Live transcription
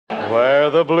where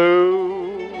the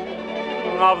blue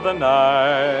of the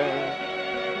night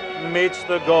meets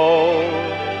the gold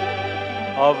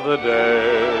of the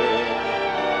day.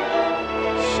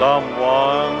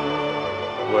 Someone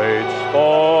waits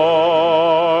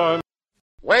for...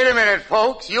 Wait a minute,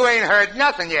 folks. You ain't heard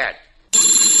nothing yet.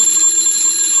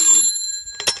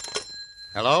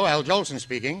 Hello, Al Jolson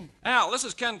speaking. Al, this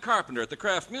is Ken Carpenter at the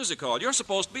Kraft Music Hall. You're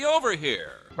supposed to be over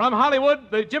here. From Hollywood,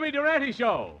 the Jimmy Durante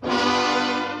Show.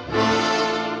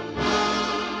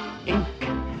 Ink,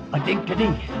 a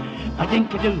dink-a-dee, a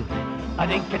dink-a-doo, a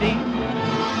dink-a-dee.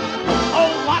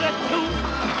 Oh, what a tune!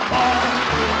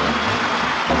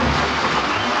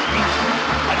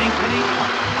 A dink-a-dee,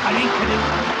 a dink-a-doo,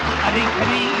 a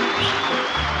dink-a-dee.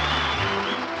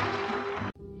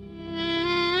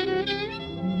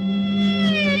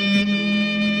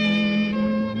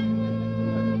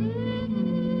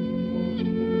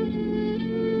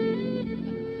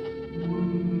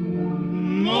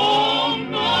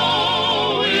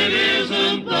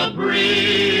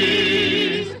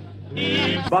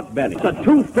 Buck Benny, a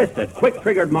two-fisted,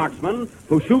 quick-triggered marksman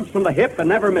who shoots from the hip and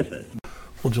never misses.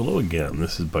 Well, hello again.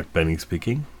 This is Buck Benny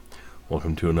speaking.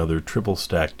 Welcome to another Triple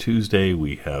Stack Tuesday.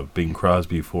 We have Bing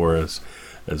Crosby for us,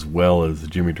 as well as the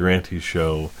Jimmy Durante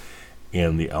Show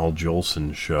and the Al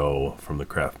Jolson Show from the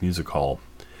Kraft Music Hall.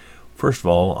 First of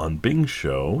all, on Bing's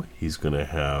show, he's going to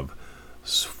have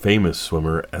famous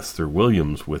swimmer Esther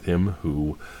Williams with him,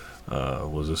 who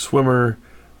was a swimmer,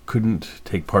 couldn't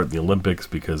take part in the Olympics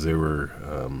because they were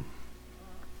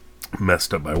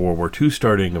messed up by World War II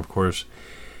starting, of course,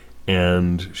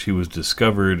 and she was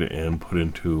discovered and put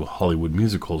into Hollywood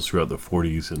musicals throughout the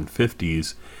 40s and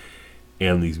 50s,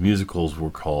 and these musicals were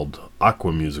called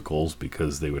aqua musicals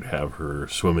because they would have her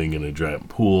swimming in a giant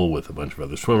pool with a bunch of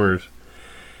other swimmers,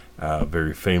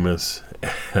 very famous,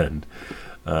 and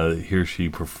here she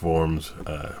performs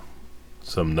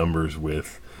some numbers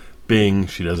with Bing.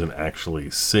 She doesn't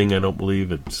actually sing, I don't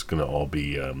believe. It's going to all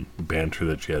be banter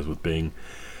that she has with Bing.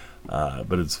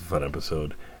 But it's a fun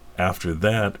episode. After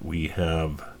that, we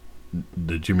have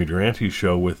the Jimmy Durante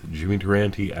Show with Jimmy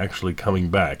Durante actually coming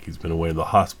back. He's been away in the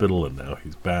hospital, and now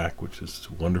he's back, which is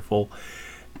wonderful.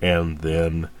 And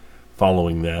then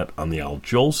following that, on the Al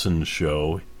Jolson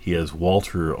Show, he has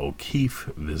Walter O'Keefe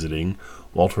visiting.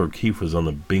 Walter O'Keefe was on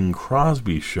the Bing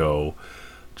Crosby Show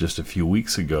just a few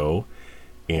weeks ago,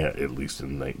 at least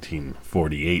in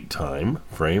 1948 time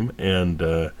frame, and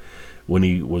when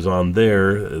he was on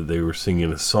there, they were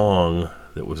singing a song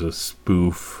that was a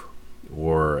spoof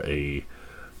or a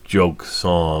joke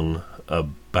song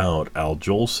about Al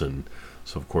Jolson.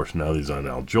 So of course now he's on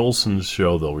Al Jolson's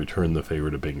show, they'll return the favor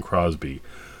to Bing Crosby.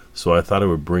 So I thought I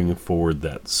would bring forward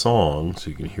that song so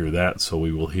you can hear that. So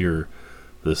we will hear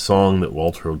the song that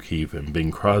Walter O'Keefe and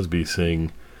Bing Crosby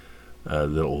sing, that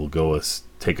will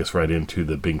take us right into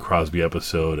the Bing Crosby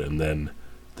episode, and then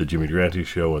the Jimmy Durante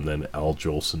Show, and then Al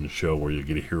Jolson Show, where you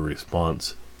get to hear a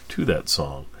response to that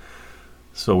song.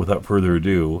 So without further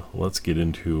ado, let's get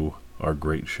into our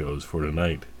great shows for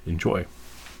tonight. Enjoy.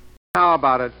 How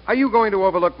about it? Are you going to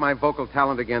overlook my vocal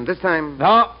talent again this time?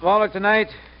 No, Waller,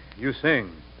 tonight, you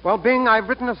sing. Well, Bing, I've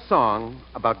written a song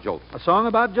about Jolson. A song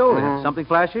about Jolson? Something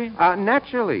flashy?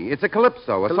 Naturally. It's a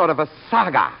calypso, a sort of a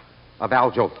saga of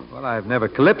Al Jolson. Well, I've never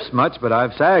calypsed much, but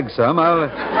I've sagged some. I'll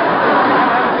go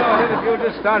ahead if you'll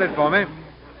just start it for me.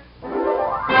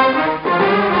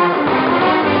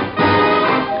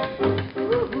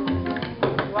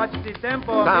 Watch the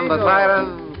tempo. Sound the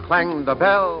siren, clang the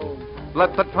bell,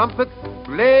 let the trumpets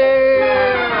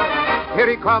blare. Here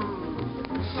he comes,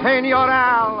 Senor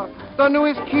Al, the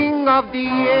newest king of the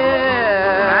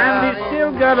air. And he's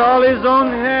still got all his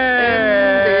own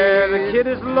hair. The kid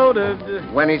is loaded.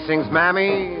 When he sings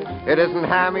Mammy, it isn't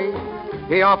hammy.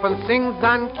 He often sings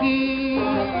on key.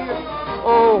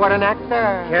 Oh, what an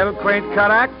actor. Quel quaint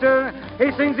character.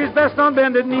 He sings his best on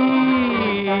bended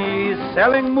knees,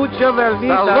 selling mucha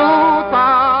velvita.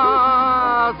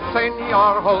 Saluta,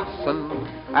 Senor Holson.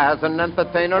 As an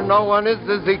entertainer, no one is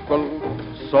his equal.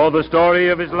 So the story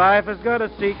of his life has got a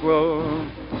sequel.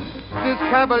 This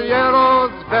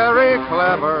caballero's very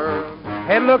clever.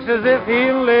 It looks as if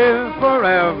he'll live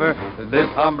forever. This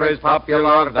hombre's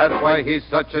popular, that's why he's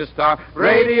such a star.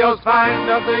 Radio's find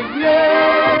of the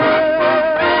year.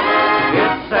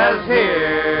 It says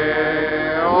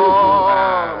here,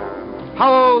 oh,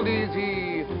 how old is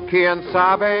he? Quien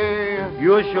sabe?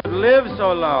 You should live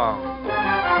so long.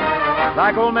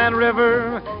 Like Old Man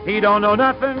River, he don't know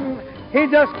nothing. He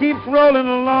just keeps rolling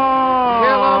along.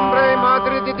 El hombre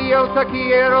madre de Dios, te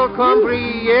quiero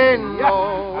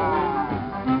comprendo.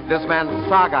 This man's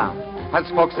saga has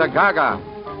folks a gaga.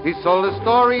 He sold his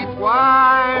story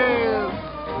twice.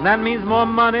 And that means more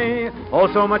money,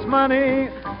 oh so much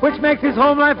money, which makes his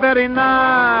home life very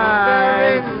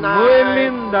nice. Muy Muy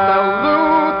linda.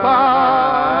 Luther,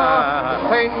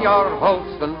 Senor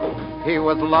Holston. He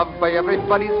was loved by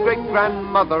everybody's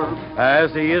great-grandmother,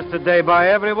 As he is today by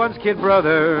everyone's kid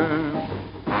brother.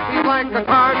 he's like a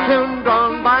cartoon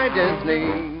drawn by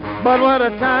Disney. But what a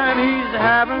time he's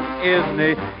having, isn't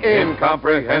he?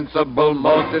 Incomprehensible,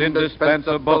 most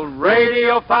indispensable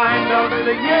radio find of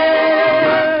the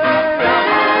year.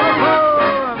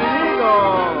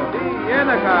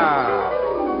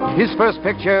 His first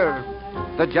picture,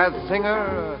 the jazz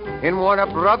singer in Warner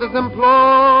Brothers'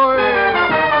 employ,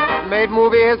 made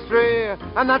movie history,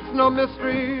 and that's no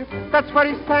mystery. That's where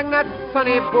he sang that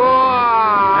Sonny Boy.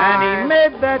 And he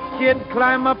made that kid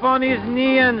climb up on his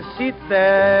knee and sit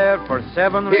there for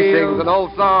 7 He reels. sings an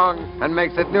old song and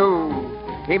makes it new.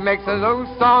 He makes a new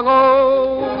song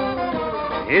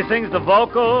old. He sings the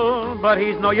vocal, but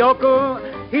he's no yokel.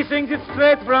 He sings it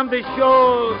straight from the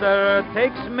shoulder,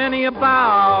 takes many a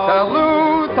bow.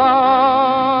 Salute,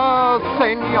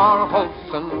 Senor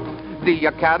Holson, the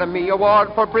Academy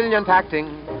Award for brilliant acting.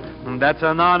 That's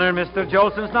an honor Mr.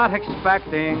 Jolson's not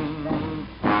expecting.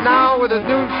 Now with his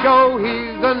new show,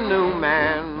 he's a new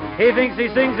man. He thinks he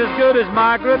sings as good as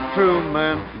Margaret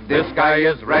Truman. This guy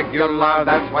is regular,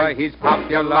 that's why he's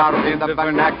popular in the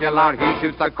vernacular. He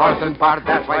shoots the Corson part,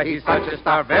 that's why he's such a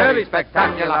star. Very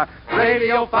spectacular.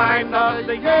 Radio find of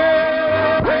the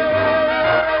year.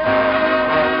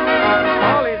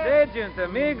 Call his agent,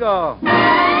 amigo.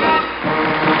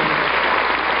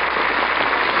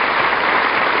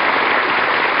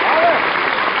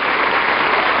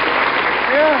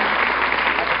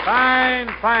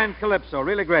 Fine calypso.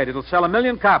 Really great. It'll sell 1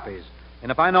 million copies.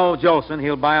 And if I know Jolson,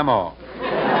 he'll buy them all.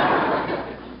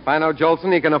 If I know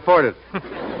Jolson, he can afford it.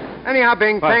 Anyhow,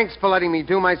 Bing, thanks for letting me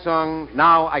do my song.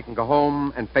 Now I can go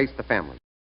home and face the family.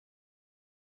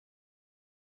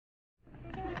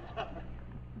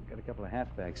 Got a couple of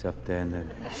halfbacks up there in the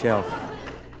shelf.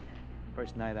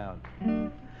 First night out.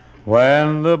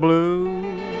 When the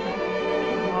blue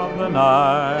of the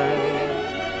night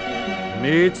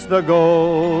meets the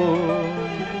gold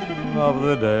of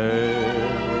the day,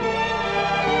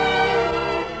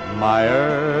 my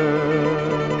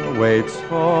earth waits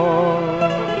for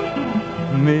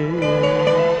me.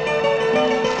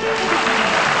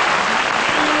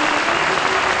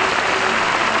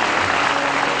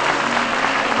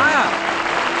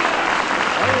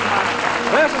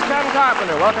 This is Ken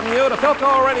Carpenter welcoming you to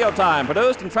Philco Radio Time,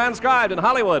 produced and transcribed in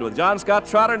Hollywood with John Scott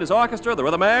Trotter and his orchestra, the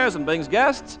Rhythmaires, and Bing's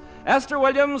guests, Esther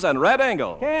Williams and Red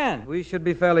Engel. Ken, we should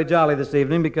be fairly jolly this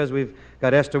evening because we've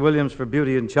got Esther Williams for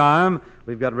beauty and charm.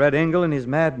 We've got Red Engel and his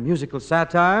mad musical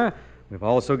satire. We've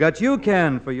also got you,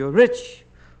 Ken, for your rich,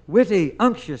 witty,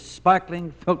 unctuous,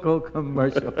 sparkling Philco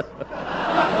commercials.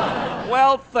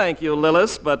 Well, thank you,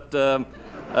 Lillis, but,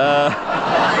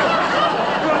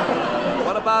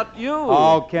 what about you?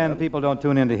 Oh, Ken, people don't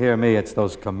tune in to hear me. It's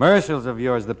those commercials of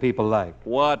yours that people like.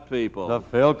 What people? The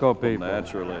Philco people.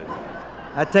 Naturally.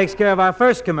 That takes care of our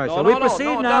first commercial. No, we no, proceed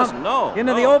no, it now doesn't. No,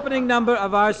 into the no. opening number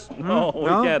of our... No, we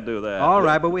can't do that. All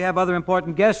right, but we have other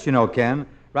important guests, you know, Ken,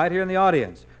 right here in the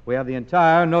audience. We have the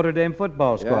entire Notre Dame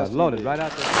football squad Yes, loaded indeed. right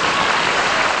out there.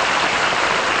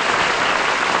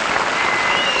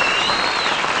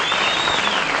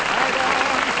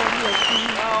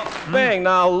 Bing,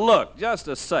 now look, just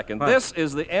a second. This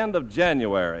is the end of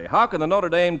January. How can the Notre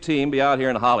Dame team be out here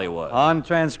in Hollywood? On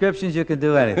transcriptions, you can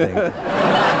do anything.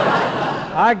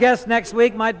 Our guest next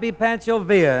week might be Pancho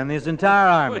Villa and his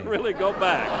entire We army. really go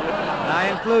back. And I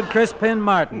include Chris Pin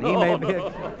Martin. He may be...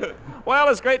 Well,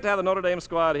 it's great to have the Notre Dame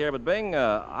squad here, but Bing,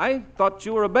 I thought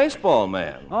you were a baseball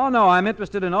man. Oh, no, I'm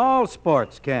interested in all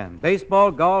sports, Ken.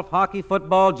 Baseball, golf, hockey,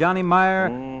 football, Johnny Meyer,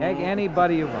 heck,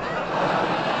 anybody you want.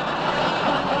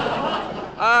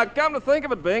 Come to think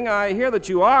of it, Bing, I hear that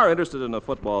you are interested in a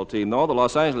football team, though, the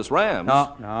Los Angeles Rams.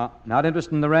 No, not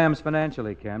interested in the Rams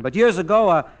financially, Ken. But years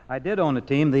ago, I did own a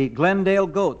team, the Glendale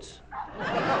Goats.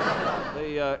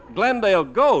 The Glendale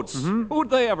Goats? Who'd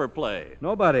they ever play?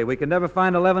 Nobody. We could never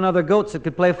find 11 other goats that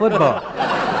could play football.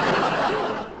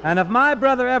 And if my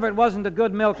brother Everett wasn't a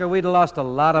good milker, we'd have lost a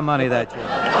lot of money that year.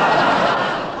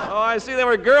 Oh, I see they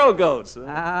were girl goats.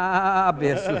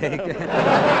 Obviously.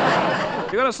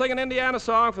 You're going to sing an Indiana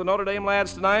song for the Notre Dame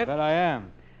lads tonight? Bet I am.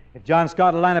 If John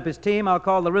Scott will line up his team, I'll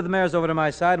call the Rhythmaires over to my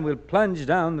side, and we'll plunge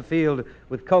down the field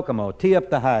with Kokomo. Tee up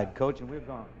the hide, Coach, and we're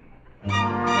gone.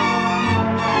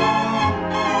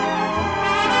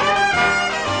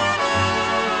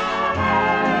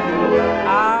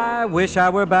 I wish I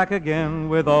were back again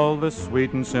with all the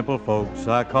sweet and simple folks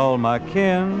I call my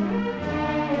kin.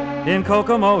 in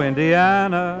Kokomo,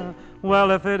 Indiana.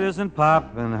 Well, if it isn't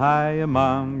Pop and hi,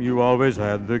 Mom, you always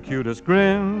had the cutest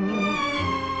grin.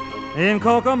 In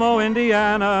Kokomo,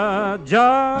 Indiana,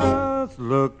 just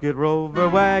look at Rover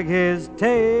wag his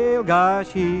tail. Gosh,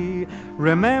 he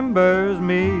remembers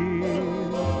me.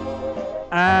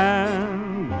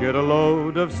 And get a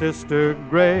load of Sister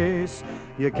Grace.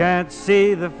 You can't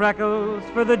see the freckles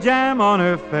for the jam on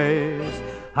her face.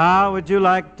 How would you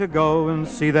like to go and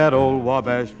see that old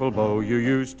Wabashful beau you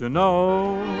used to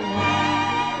know?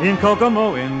 In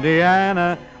Kokomo,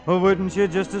 Indiana, wouldn't you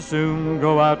just as soon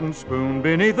go out and spoon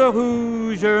beneath a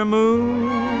Hoosier moon?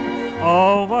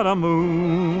 Oh, what a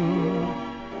moon!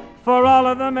 For all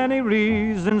of the many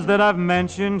reasons that I've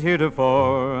mentioned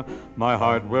heretofore, my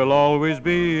heart will always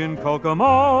be in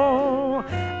Kokomo.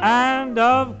 And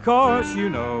of course, you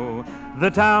know, the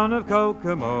town of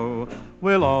Kokomo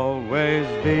will always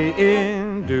be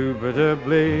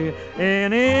indubitably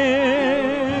in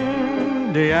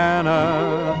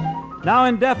Indiana. Now,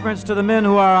 in deference to the men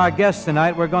who are our guests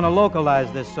tonight, we're going to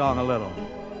localize this song a little.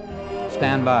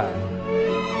 Stand by.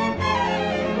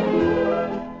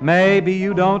 Maybe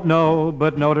you don't know,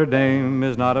 but Notre Dame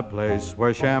is not a place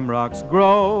where shamrocks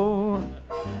grow.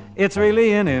 It's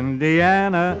really in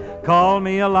Indiana. Call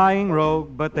me a lying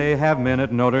rogue, but they have men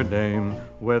at Notre Dame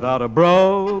without a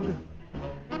brogue.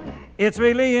 It's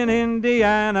really in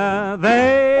Indiana.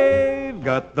 They've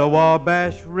got the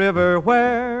Wabash River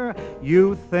where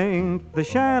you think the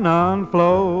Shannon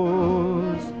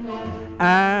flows.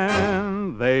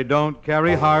 And they don't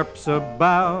carry harps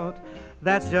about.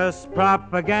 That's just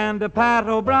propaganda Pat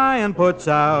O'Brien puts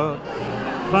out.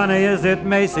 Funny as it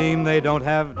may seem, they don't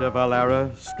have De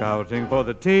Valera scouting for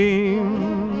the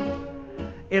team.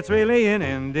 It's really in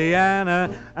Indiana,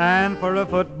 and for a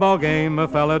football game a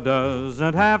fella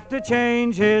doesn't have to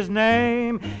change his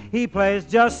name. He plays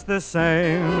just the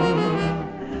same.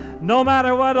 No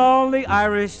matter what all the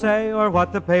Irish say or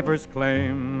what the papers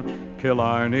claim,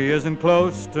 Killarney isn't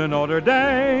close to Notre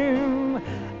Dame.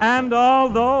 And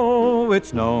although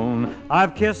it's known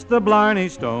I've kissed the Blarney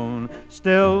Stone,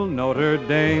 still Notre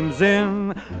Dame's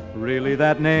in, really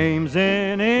that name's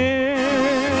in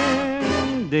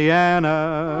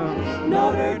Indiana.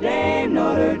 Notre Dame,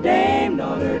 Notre Dame,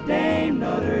 Notre Dame,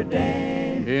 Notre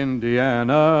Dame.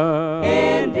 Indiana.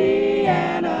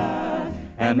 Indiana.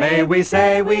 And may we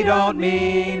say we don't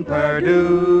mean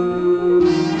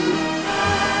Purdue.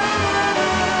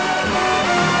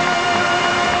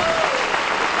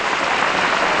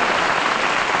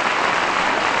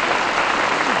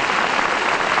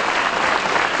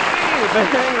 Bing, the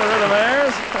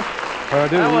Rhythmaires.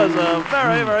 Purdue. That was a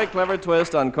very, very clever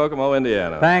twist on Kokomo,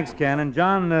 Indiana. Thanks, Ken. And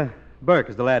John Burke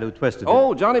is the lad who twisted it.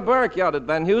 Oh, Johnny Burke. Yeah, did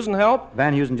Van Heusen help?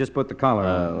 Van Heusen just put the collar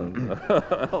on.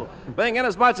 Bing,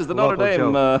 inasmuch as the Notre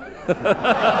Local Dame...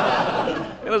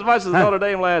 inasmuch as the Notre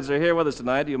Dame lads are here with us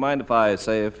tonight, do you mind if I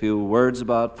say a few words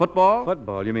about football?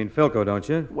 Football? You mean Philco, don't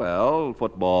you? Well,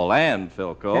 football and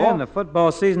Philco. Ken, the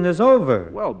football season is over.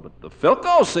 Well, but the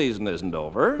Philco season isn't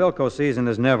over. Philco season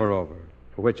is never over,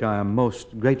 for which I am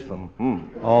most grateful.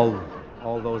 Mm-hmm. All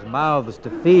those mouths to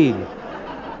feed.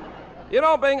 You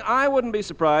know, Bing, I wouldn't be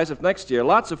surprised if next year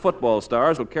lots of football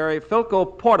stars will carry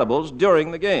Philco portables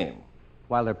during the game.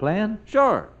 While they're playing?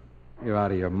 Sure. You're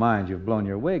out of your mind. You've blown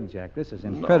your wig, Jack. This is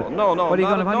incredible. No, What are you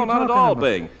not, gonna, no, not at all,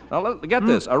 Bing. Now, get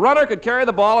this. A runner could carry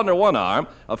the ball under one arm,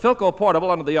 a Philco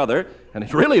portable under the other, and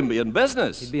he'd really be in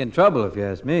business. He'd be in trouble if you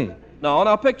ask me. No,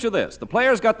 now picture this. The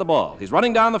player's got the ball. He's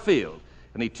running down the field,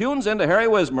 and he tunes into Harry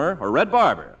Wismer or Red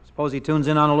Barber. Suppose he tunes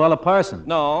in on Luella Parson.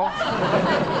 No.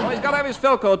 Well, he's got to have his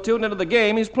Philco tuned into the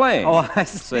game he's playing. Oh, I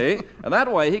see. See? And that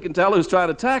way he can tell who's trying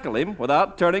to tackle him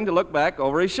without turning to look back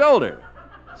over his shoulder.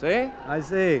 See? I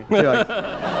see.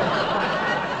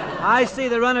 I see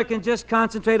the runner can just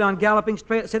concentrate on galloping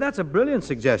straight. See, that's a brilliant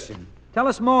suggestion. Tell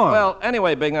us more. Well,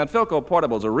 anyway, Bing, that Philco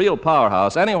portable's a real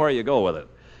powerhouse anywhere you go with it.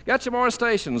 Gets you more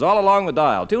stations all along the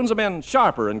dial, tunes them in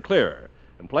sharper and clearer,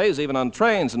 and plays even on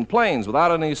trains and planes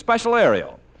without any special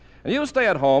aerial. And you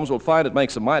stay-at-homes will find it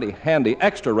makes a mighty handy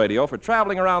extra radio for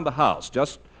traveling around the house.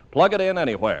 Just plug it in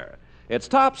anywhere. It's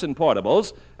tops in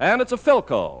portables, and it's a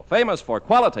Philco, famous for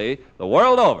quality the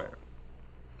world over.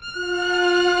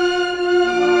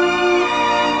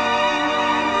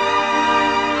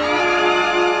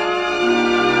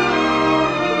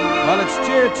 Well, it's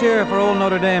cheer, cheer for old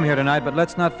Notre Dame here tonight, but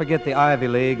let's not forget the Ivy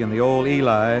League and the old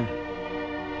Eli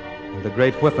and the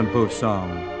great Whiffenpoof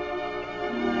song.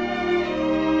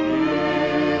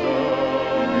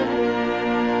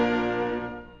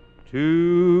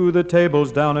 To the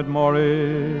tables down at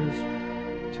Morris,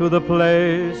 to the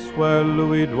place where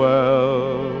Louis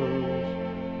dwells,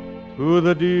 to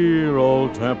the dear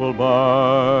old Temple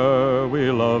Bar we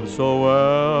love so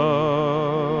well.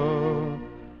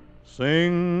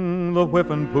 Sing the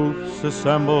whip-and-poofs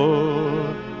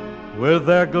assemble with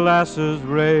their glasses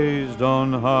raised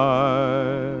on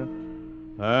high,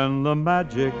 and the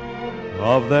magic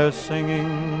of their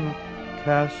singing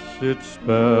casts its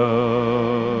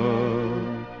spell.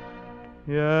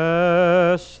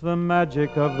 Yes, the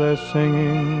magic of their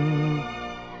singing,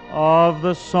 of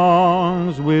the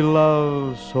songs we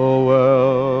love so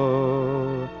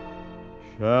well.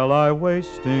 Shall I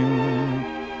wasting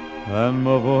and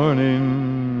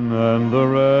Mavourning and the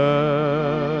rest?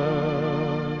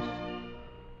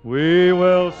 We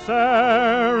will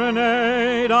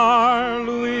serenade our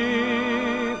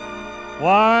Louis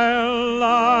while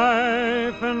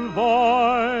life and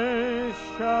voice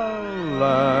shall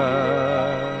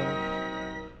last.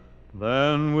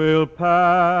 Then we'll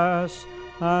pass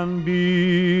and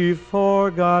be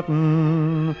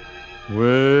forgotten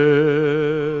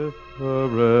with the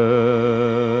rest.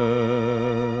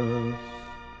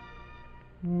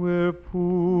 We're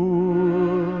poor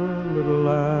little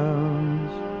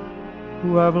lambs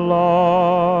who have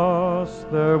lost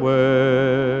their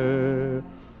way.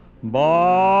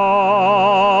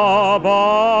 Ba, ba,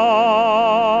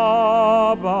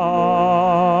 ba.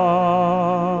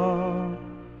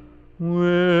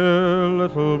 We're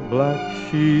little black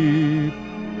sheep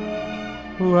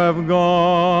who have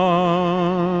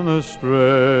gone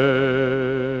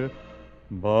astray.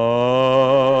 Ba,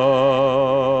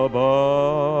 ba,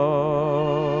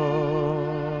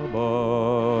 ba.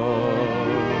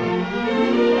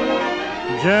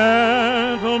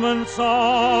 Gentleman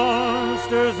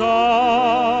songsters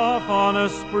off on a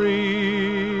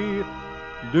spree,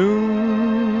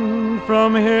 doomed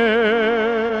from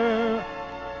here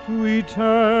to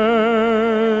eternity.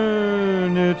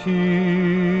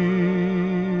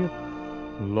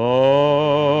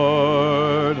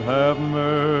 Lord, have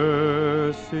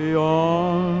mercy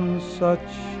on such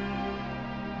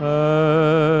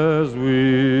as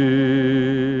we.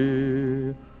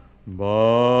 Ba,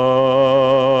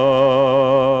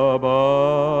 ba,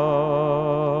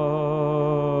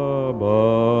 ba.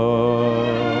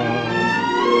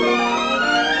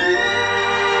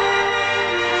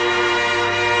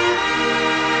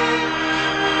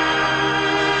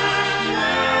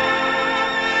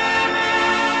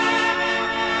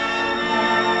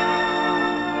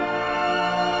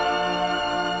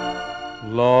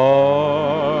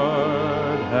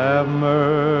 Lord, have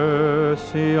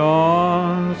mercy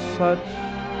on such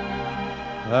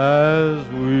as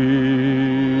we.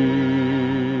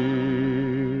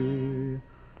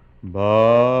 Ba,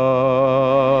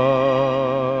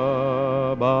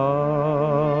 ba,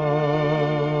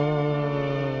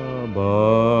 ba.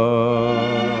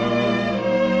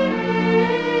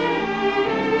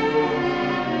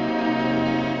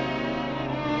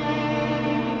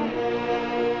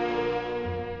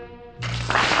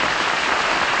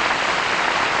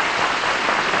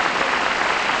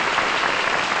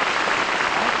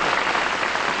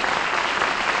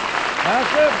 Well,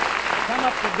 sir, come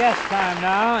up to guest time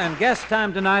now, and guest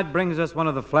time tonight brings us one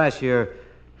of the flashier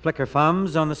flicker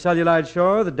fums on the Cellulite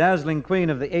Shore, the dazzling queen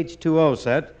of the H2O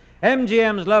set,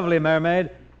 MGM's lovely mermaid,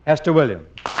 Esther Williams.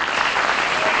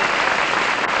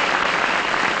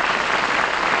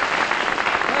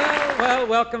 Well,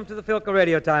 welcome to the Philco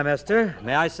Radio Time, Esther.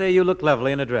 May I say you look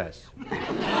lovely in a dress?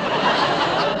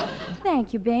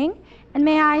 Thank you, Bing. And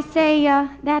may I say,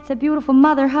 that's a beautiful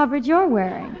Mother Hubbard you're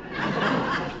wearing.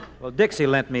 Well, Dixie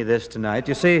lent me this tonight.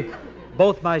 You see,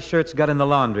 both my shirts got in the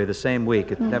laundry the same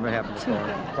week. It never happened before.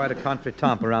 Quite a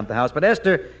contretemps around the house. But,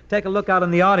 Esther, take a look out in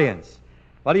the audience.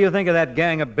 What do you think of that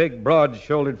gang of big,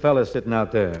 broad-shouldered fellas sitting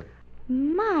out there?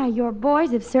 My, your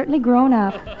boys have certainly grown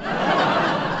up.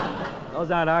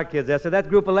 Those aren't our kids, Esther. That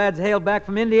group of lads hailed back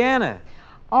from Indiana.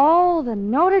 Oh, the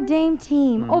Notre Dame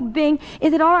team. Oh, Bing,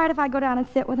 is it all right if I go down and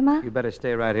sit with them, huh? You better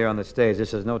stay right here on the stage.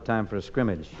 This is no time for a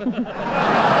scrimmage.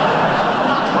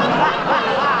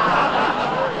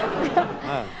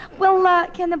 Well,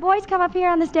 can the boys come up here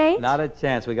on the stage? Not a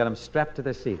chance. We got them strapped to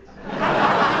their seats.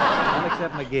 All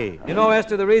except McGee. You know,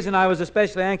 Esther, the reason I was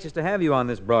especially anxious to have you on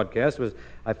this broadcast was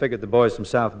I figured the boys from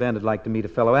South Bend would like to meet a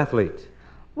fellow athlete.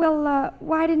 Well,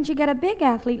 why didn't you get a big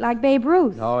athlete like Babe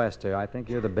Ruth? No, Esther, I think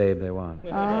you're the babe they want.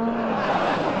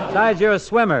 Besides, you're a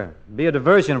swimmer. Be a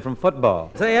diversion from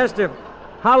football. Say, Esther,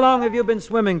 how long have you been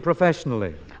swimming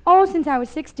professionally? Oh, since I was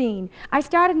 16. I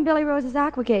started in Billy Rose's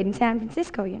Aquacade in San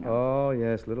Francisco, you know. Oh,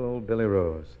 yes, little old Billy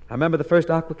Rose. I remember the first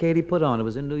aquacade he put on. It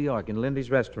was in New York, in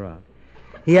Lindy's restaurant.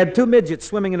 He had two midgets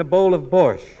swimming in a bowl of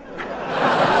borscht.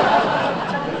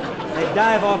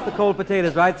 dive off the cold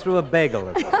potatoes right through a bagel.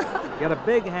 You got a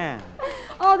big hand.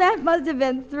 Oh, that must have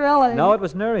been thrilling. No, it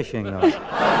was nourishing, though.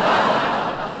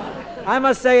 I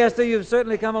must say, Esther, you've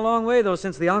certainly come a long way, though,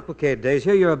 since the Aquacade days.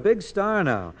 Here, you're a big star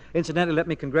now. Incidentally, let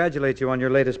me congratulate you on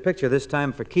your latest picture, this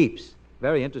time for keeps.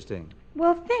 Very interesting.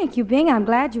 Well, thank you, Bing. I'm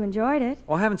glad you enjoyed it.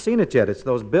 Oh, I haven't seen it yet. It's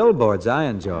those billboards I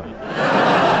enjoy.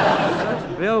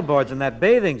 Such billboards in that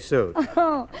bathing suit.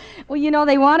 Oh, well, you know,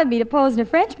 they wanted me to pose in a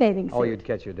French bathing suit. Oh, you'd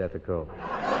catch your death of cold.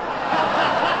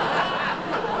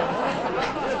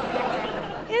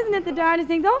 Isn't it the darndest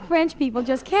thing? Those French people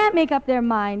just can't make up their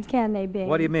minds, can they, Bing?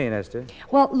 What do you mean, Esther?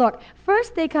 Well, look,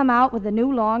 first they come out with the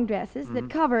new long dresses that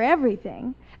cover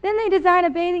everything. Then they design a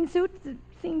bathing suit that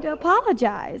seem to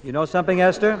apologize. You know something,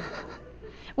 Esther?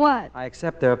 What? I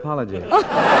accept their apology.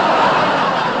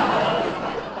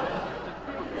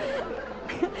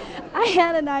 I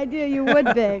had an idea you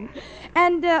would, Bing.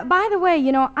 And, by the way,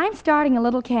 you know, I'm starting a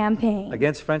little campaign.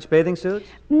 Against French bathing suits?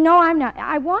 No, I'm not.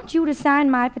 I want you to sign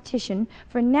my petition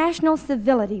for National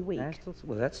Civility Week.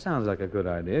 Well, that sounds like a good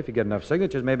idea. If you get enough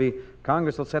signatures, maybe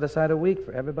Congress will set aside a week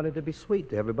for everybody to be sweet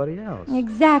to everybody else.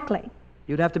 Exactly.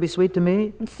 You'd have to be sweet to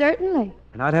me? Certainly.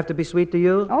 And I'd have to be sweet to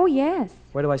you? Oh, yes.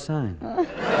 Where do I sign?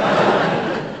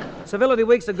 Civility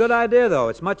Week's a good idea, though.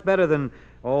 It's much better than,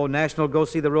 National Go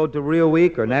See the Road to Rio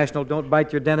Week or National Don't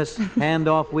Bite Your Dentist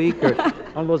Handoff Week or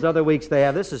all those other weeks they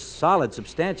have. This is solid,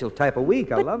 substantial type of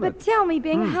week. I love it. But tell me,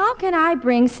 Bing, how can I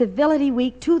bring Civility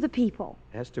Week to the people?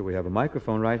 Esther, we have a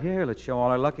microphone right here. Let's show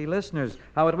all our lucky listeners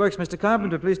how it works. Mr.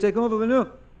 Carpenter, please take over, will you?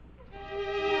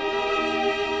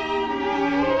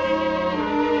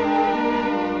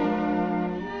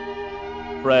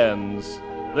 Friends,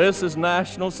 this is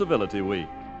National Civility Week.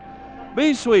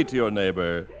 Be sweet to your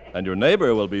neighbor, and your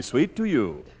neighbor will be sweet to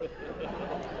you.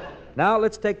 Now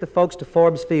let's take the folks to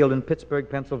Forbes Field in Pittsburgh,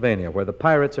 Pennsylvania, where the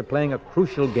Pirates are playing a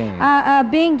crucial game.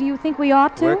 Bing, do you think we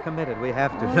ought to? We're committed. We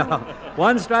have to. Now,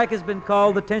 one strike has been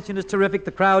called. The tension is terrific.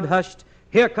 The crowd hushed.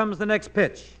 Here comes the next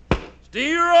pitch.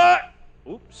 Steer!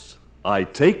 Oops. I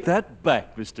take that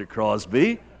back, Mr.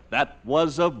 Crosby. That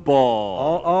was a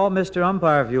ball. Oh, Mr.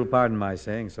 Umpire, if you'll pardon my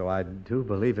saying so, I do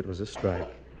believe it was a strike.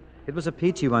 It was a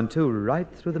peachy one, too, right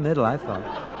through the middle, I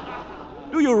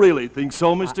thought. Do you really think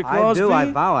so, Mr. Crosby? I do.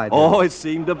 I vow I do. Oh, it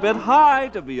seemed a bit high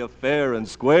to be a fair and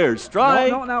square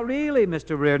strike. No, now, really,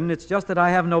 Mr. Reardon, it's just that I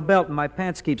have no belt and my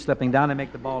pants keep slipping down and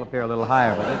make the ball appear a little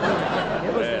higher.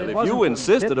 But If you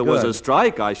insisted it was a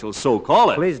strike, I shall so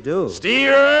call it. Please do.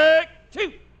 Steer!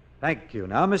 Shoot! Thank you.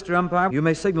 Now, Mr. Umpire, you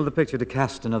may signal the pitcher to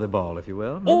cast another ball, if you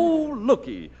will. Oh,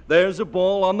 looky. There's a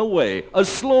ball on the way. A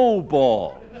slow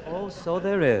ball. Oh, so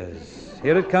there is.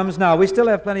 Here it comes now. We still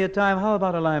have plenty of time. How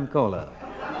about a lime cola?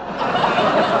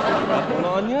 One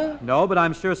on you? No, but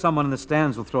I'm sure someone in the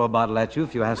stands will throw a bottle at you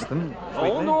if you ask them.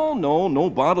 Oh, no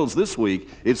bottles this week.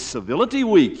 It's Civility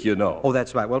Week, you know. Oh,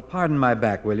 that's right. Well, pardon my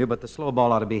back, will you? But the slow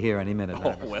ball ought to be here any minute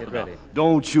now. Oh, well, Get ready.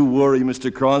 Don't you worry,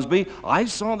 Mr. Crosby. I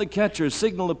saw the catcher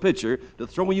signal the pitcher to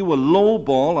throw you a low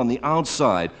ball on the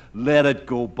outside. Let it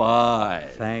go by.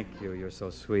 Thank you. You're so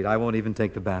sweet. I won't even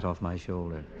take the bat off my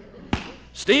shoulder.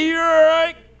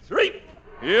 Strike 3!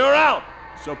 You're out!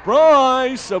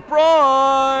 Surprise!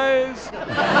 Surprise! You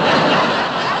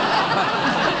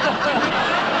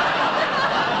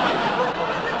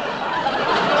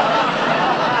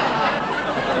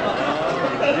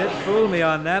did fool me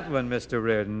on that one, Mr.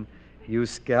 Reardon. You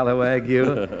scalawag,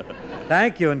 you.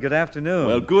 Thank you, and good afternoon.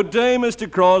 Well, good day,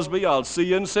 Mr. Crosby. I'll see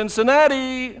you in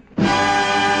Cincinnati.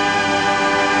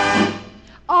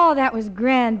 Oh, that was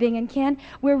grand, Bing and Ken.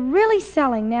 We're really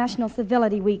selling National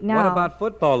Civility Week now. What about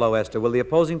football, though, Esther? Will the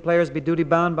opposing players be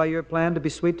duty-bound by your plan to be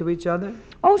sweet to each other?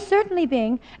 Oh, certainly,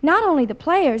 Bing. Not only the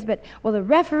players, but, the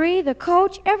referee, the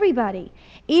coach, everybody.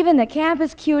 Even the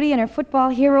campus cutie and her football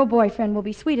hero boyfriend will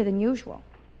be sweeter than usual.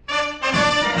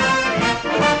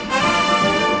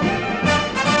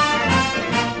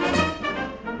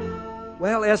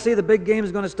 Well, Essie, the big game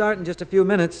is going to start in just a few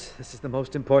minutes. This is the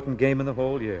most important game in the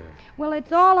whole year. Well,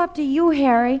 it's all up to you,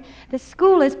 Harry. The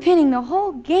school is pinning the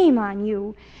whole game on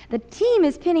you. The team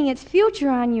is pinning its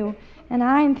future on you. And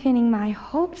I'm pinning my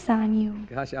hopes on you.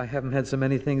 Gosh, I haven't had so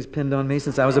many things pinned on me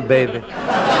since I was a baby.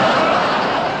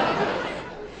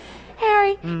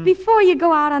 Harry, before you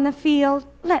go out on the field,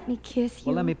 let me kiss you.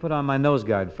 Well, let me put on my nose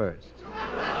guard first.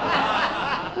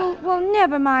 Well,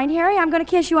 never mind, Harry. I'm going to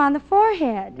kiss you on the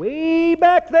forehead. Way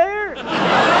back there?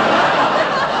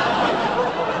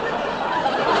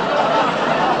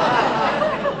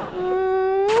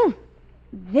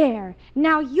 There.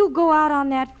 Now you go out on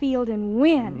that field and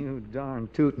win. You darn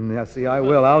tootin'. Yeah, see, I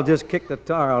will. I'll just kick the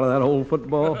tar out of that old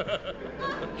football.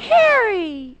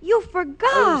 Harry, you Oh,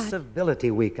 forgot.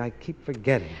 Civility Week. I keep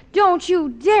forgetting. Don't you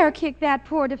dare kick that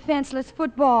poor defenseless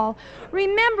football.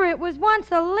 Remember, it was once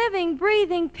a living,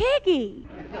 breathing piggy.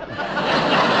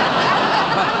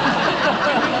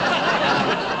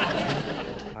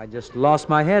 I just lost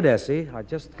my head, Essie. I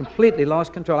just completely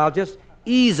lost control. I'll just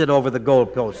ease it over the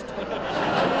goalpost.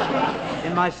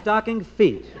 In my stocking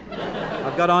feet.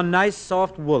 I've got on nice,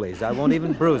 soft woolies. I won't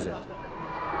even bruise it.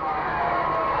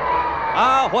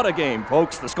 Ah, what a game,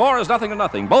 folks. The score is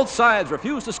 0-0. Both sides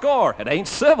refuse to score. It ain't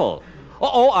civil.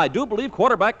 I do believe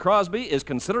quarterback Crosby is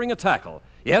considering a tackle.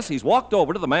 Yes, he's walked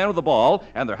over to the man with the ball,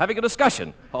 and they're having a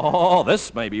discussion. Oh,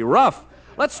 this may be rough.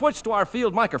 Let's switch to our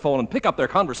field microphone and pick up their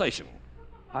conversation.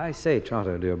 I say,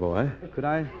 Trotter, dear boy, could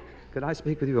I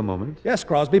speak with you a moment? Yes,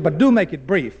 Crosby, but do make it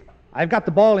brief. I've got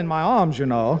the ball in my arms, you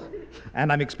know,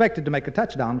 and I'm expected to make a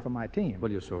touchdown for my team.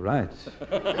 Well, you're so right.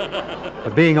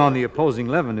 But being on the opposing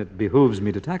 11, it behooves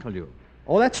me to tackle you.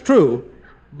 Oh, that's true.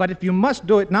 But if you must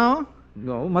do it now...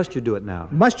 No, must you do it now?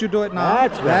 Must you do it now?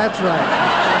 That's right. That's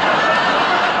right.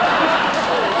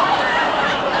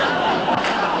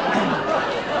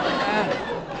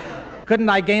 Couldn't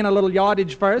I gain a little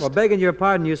yardage first? Well, begging your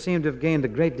pardon, you seem to have gained a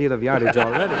great deal of yardage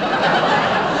already.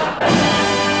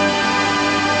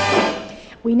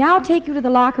 We now take you to the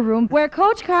locker room where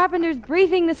Coach Carpenter's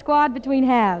briefing the squad between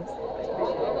halves.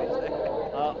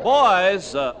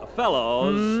 Boys,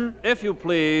 fellows, if you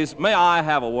please, may I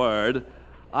have a word?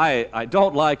 I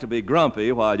don't like to be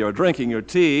grumpy while you're drinking your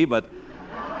tea, but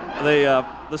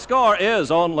the score is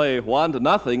only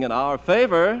 1-0 in our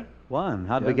favor. 1?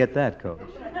 How'd we get that, Coach?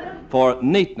 For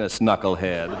neatness,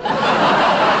 knucklehead.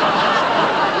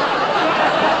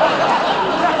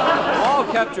 You all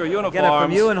kept your uniforms. Get it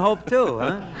from you and Hope, too,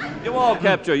 huh? You all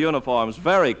kept your uniforms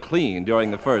very clean during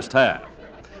the first half.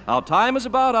 Now, time is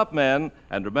about up, men,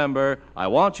 and remember, I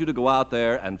want you to go out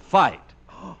there and fight.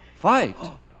 Fight?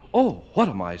 Oh, what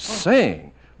am I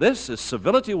saying? This is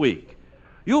Civility Week.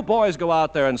 You boys go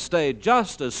out there and stay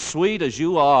just as sweet as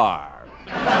you are.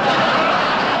 Thanks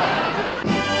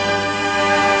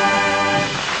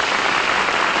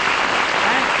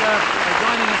for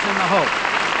joining us in the Hope.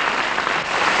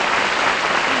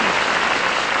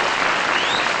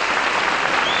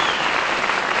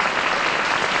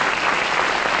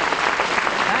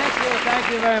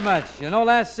 Thank you very much. You know,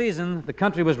 last season, the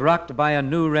country was rocked by a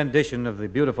new rendition of the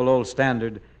beautiful old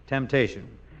standard, Temptation,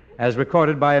 as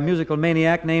recorded by a musical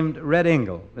maniac named Red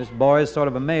Engel. This boy is sort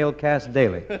of a male Cass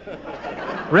Daly.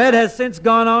 Red has since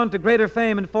gone on to greater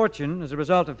fame and fortune as a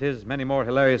result of his many more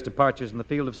hilarious departures in the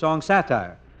field of song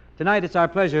satire. Tonight, it's our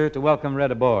pleasure to welcome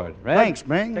Red aboard. Red? Thanks,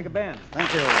 Bing. Take a band.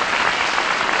 Thank you.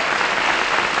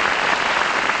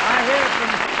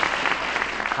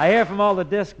 I hear from all the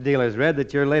disc dealers, Red,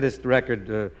 that your latest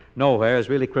record, Nowhere, is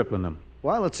really crippling them.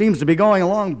 Well, it seems to be going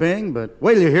along, Bing, but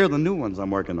wait till you hear the new ones I'm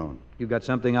working on. You got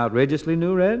something outrageously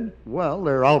new, Red? Well,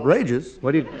 they're outrageous.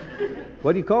 What do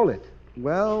you call it?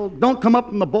 Well, don't come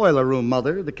up in the boiler room,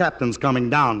 Mother. The captain's coming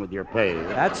down with your pay.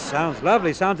 That sounds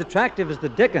lovely. Sounds attractive as the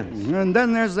dickens. And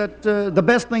then there's that, the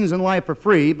best things in life are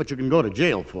free, but you can go to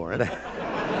jail for it.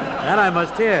 That I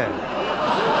must hear.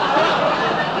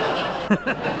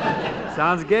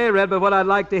 Sounds gay, Red, but what I'd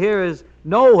like to hear is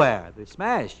Nowhere, the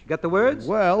smash. You got the words?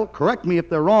 Well, correct me if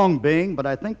they're wrong, Bing, but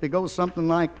I think they go something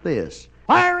like this.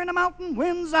 Fire in the mountain,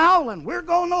 winds howling, we're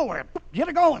going nowhere. Get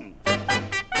it going.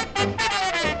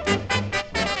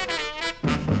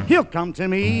 He'll come to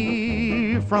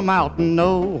me from out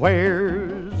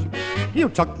nowheres. You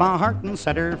took my heart and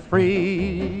set her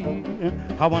free.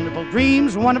 How wonderful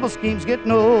dreams, wonderful schemes get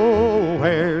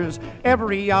nowheres.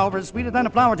 Every hour is sweeter than a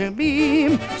flower to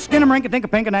me. Skin 'em,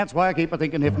 rink-a-tink-a-pink, and that's why I keep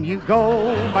a-thinking if you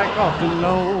go back off to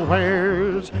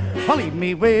nowheres, well, leave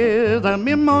me with a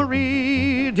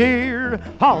memory, dear.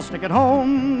 I'll stick at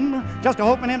home, just a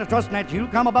hoping and a trusting that you'll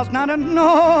come a-bustin' out of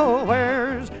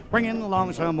nowheres, bringing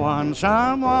along someone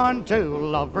to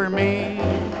love for me.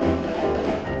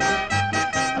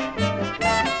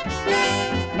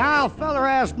 Now, a feller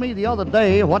asked me the other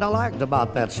day what I liked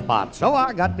about that spot, so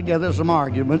I got together some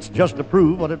arguments just to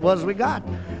prove what it was we got.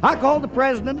 I called the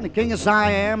president and the king of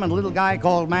Siam and a little guy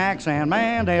called Max, and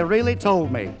man, they really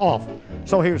told me off.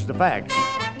 So here's the facts.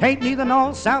 Tain't neither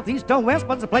north, south, east, or west,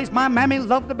 but it's the place my mammy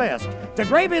loved the best. The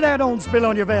gravy there don't spill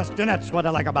on your vest, and that's what I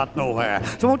like about Nowhere.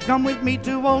 So won't you come with me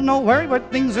to old Nowhere, where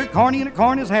things are corny and the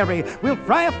corn is hairy. We'll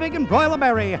fry a fig and broil a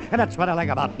berry, and that's what I like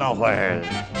about Nowhere.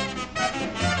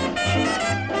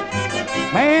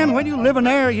 Man, when you live in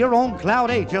there, you're on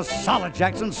cloud 8, just solid,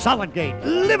 Jackson, solid gate.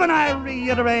 Living, I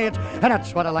reiterate, and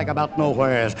that's what I like about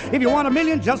nowheres. If you want $1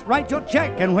 million, just write your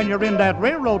check, and when you're in that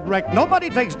railroad wreck, nobody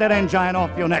takes that engine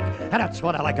off your neck, and that's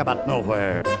what I like about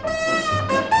nowhere.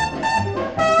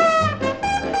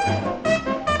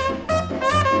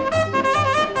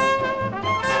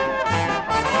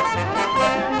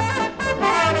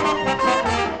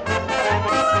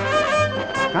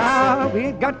 We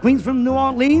ain't got queens from New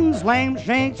Orleans, lamb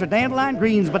shanks, or dandelion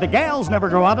greens, but the gals never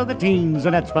grow out of the teens,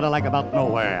 and that's what I like about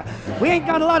nowhere. We ain't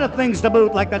got a lot of things to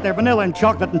boot, like that there vanilla and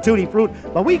chocolate and tutti fruit,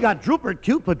 but we got Drooper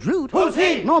Cupid Droot. Who's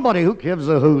he? Nobody who gives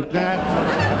a hoot.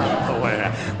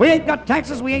 Nowhere. We ain't got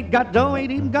taxes, we ain't got dough,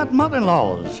 ain't even got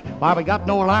mother-in-laws. Why, we got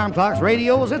no alarm clocks,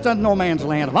 radios, it's a no man's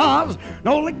land of Oz.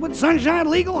 No liquid sunshine,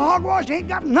 legal hogwash, ain't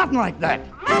got nothing like that.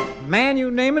 Man,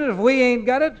 you name it, if we ain't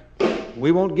got it,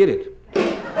 we won't get it.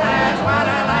 That's what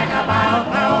I like about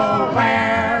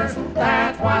nowheres.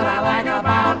 That's what I like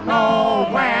about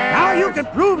nowheres. Now you can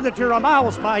prove that you're a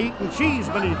mouse by eating cheese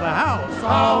beneath the house.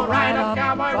 So ride up,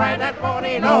 cowboy, ride that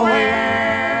pony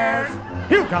nowheres.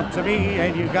 You come to me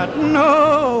and you got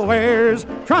nowheres,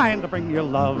 trying to bring your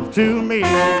love to me.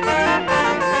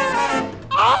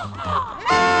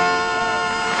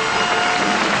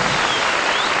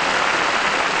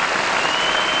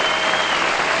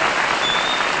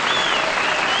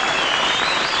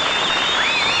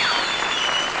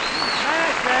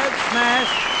 Smash.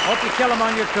 Hope you kill him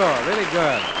on your tour. Really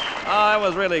good. Oh, it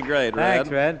was really great, Red. Thanks,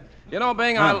 Red. You know,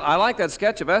 Bing, I like that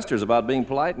sketch of Esther's about being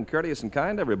polite and courteous and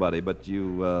kind to everybody, but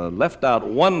you left out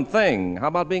one thing. How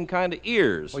about being kind to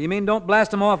ears? Well, you mean don't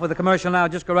blast them off with a commercial now.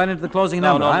 Just go right into the closing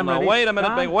No, number. no. Wait a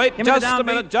minute, Bing. Wait just a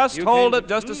minute. Just hold it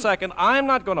just a second. I'm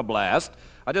not going to blast.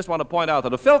 I just want to point out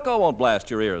that a Philco won't blast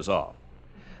your ears off.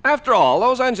 After all,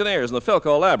 those engineers in the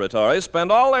Philco laboratories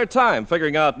spend all their time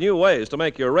figuring out new ways to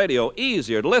make your radio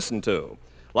easier to listen to,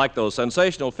 like those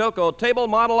sensational Philco table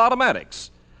model automatics.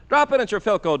 Drop in at your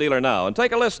Philco dealer now and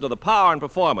take a listen to the power and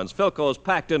performance Philco's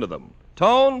packed into them.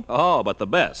 Tone? Oh, but the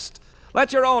best.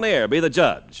 Let your own ear be the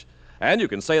judge. And you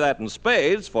can say that in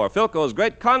spades for Philco's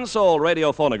great console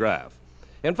radio phonograph.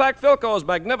 In fact, Philco's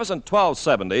magnificent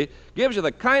 1270 gives you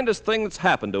the kindest thing that's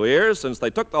happened to ears since they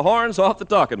took the horns off the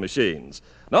talking machines.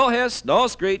 No hiss, no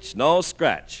screech, no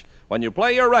scratch when you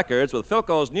play your records with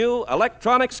Philco's new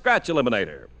electronic scratch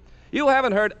eliminator. You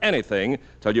haven't heard anything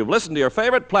till you've listened to your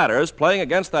favorite platters playing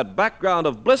against that background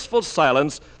of blissful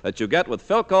silence that you get with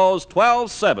Philco's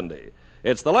 1270.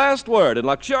 It's the last word in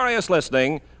luxurious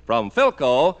listening from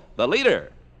Philco, the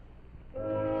leader.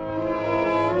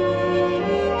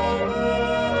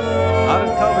 Out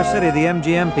in Culver City, the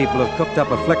MGM people have cooked up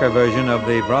a flicker version of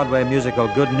the Broadway musical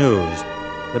Good News.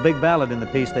 The big ballad in the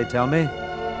piece, they tell me,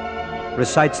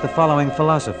 recites the following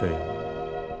philosophy.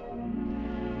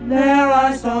 There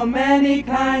are so many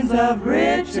kinds of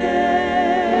riches,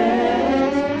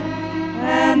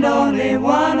 and only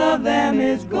one of them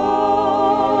is gold.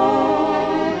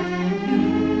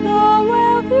 The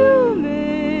wealth you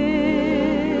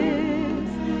miss,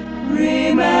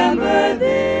 remember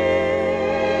this: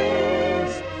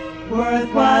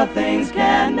 worthwhile things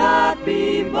cannot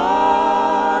be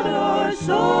bought or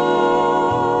sold.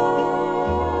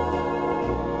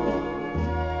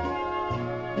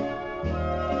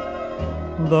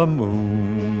 The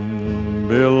moon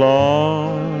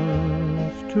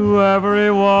belongs to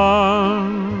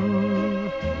everyone.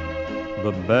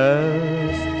 The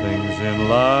best things in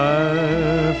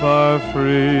life are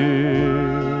free.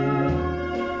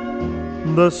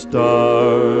 The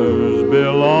stars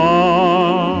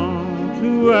belong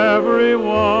to everyone.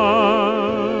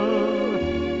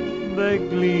 They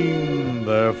gleam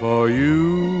there for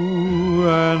you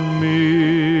and me.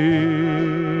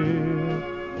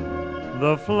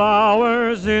 The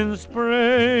flowers in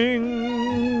spring,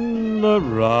 the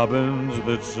robins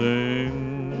that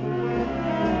sing,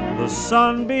 the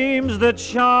sunbeams that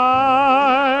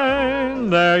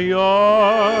shine, they're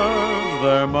yours,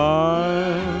 they're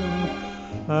mine,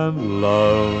 and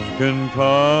love can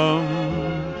come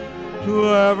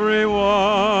to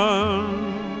everyone.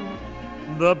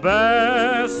 The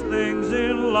best things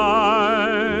in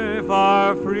life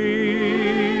are free.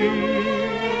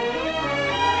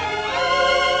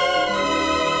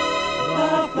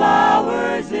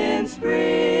 Flowers in spring,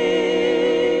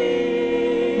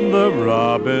 the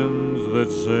robins that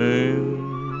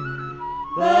sing,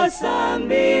 the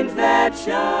sunbeams that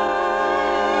shine,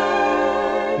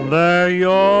 they're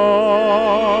yours,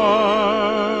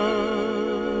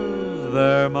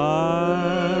 they're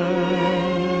mine,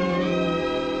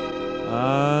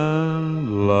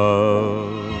 and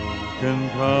love can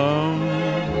come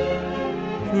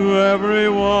to everyone.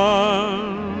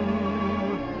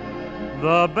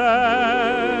 The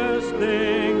best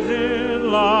things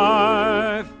in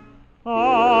life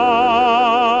are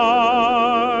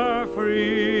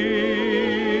free.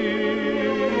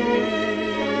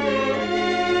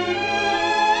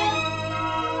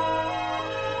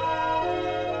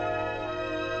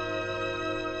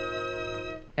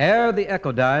 Ere the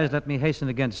echo dies, let me hasten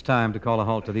against time to call a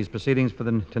halt to these proceedings for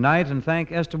tonight and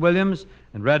thank Esther Williams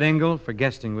and Red Engel for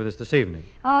guesting with us this evening.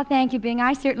 Oh, thank you, Bing.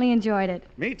 I certainly enjoyed it.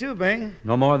 Me too, Bing.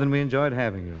 No more than we enjoyed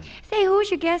having you. Say,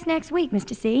 who's your guest next week,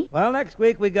 Mr. C? Well, next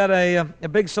week we got a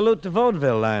big salute to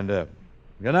vaudeville lined up.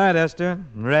 Good night, Esther.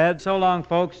 And Red, so long,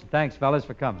 folks. Thanks, fellas,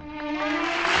 for coming.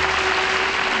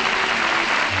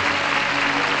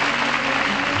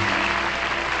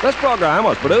 This program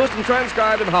was produced and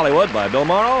transcribed in Hollywood by Bill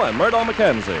Morrow and Murdo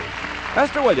McKenzie.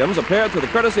 Esther Williams appeared through the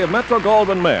courtesy of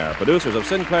Metro-Goldwyn-Mayer, producers of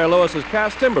Sinclair Lewis's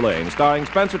Cass Timberlane, starring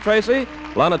Spencer Tracy,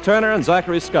 Lana Turner, and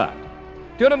Zachary Scott.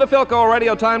 Tune in to Philco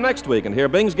Radio Time next week and hear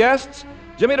Bing's guests,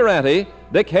 Jimmy Durante,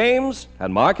 Dick Hames,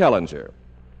 and Mark Hellinger.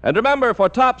 And remember, for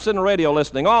tops in radio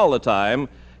listening all the time,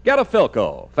 get a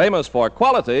Philco, famous for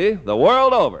quality the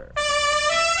world over.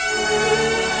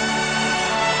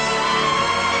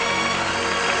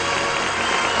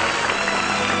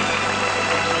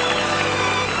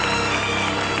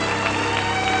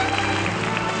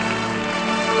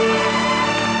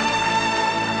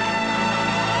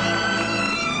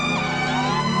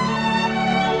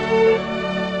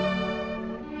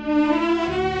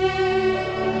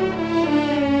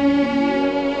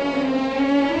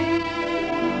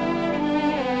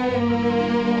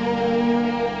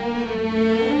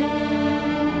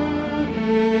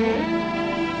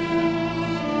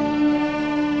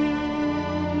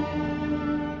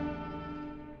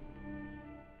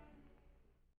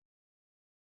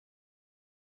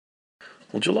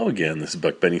 Well, hello again. This is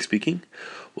Buck Benny speaking.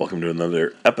 Welcome to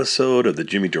another episode of the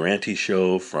Jimmy Durante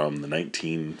Show from the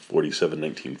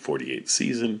 1947-1948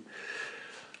 season.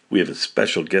 We have a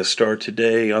special guest star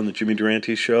today on the Jimmy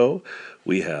Durante Show.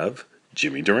 We have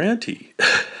Jimmy Durante.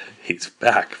 He's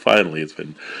back, finally. It's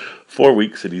been 4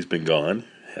 weeks that he's been gone.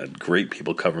 Had great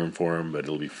people covering for him, but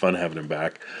it'll be fun having him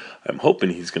back. I'm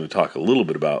hoping he's going to talk a little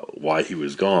bit about why he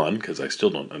was gone, because I still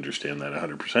don't understand that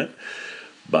 100%.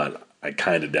 But I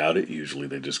kind of doubt it. Usually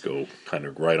they just go kind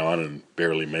of right on and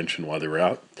barely mention why they were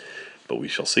out. But we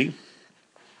shall see.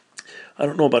 I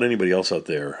don't know about anybody else out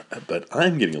there, but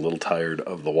I'm getting a little tired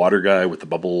of the water guy with the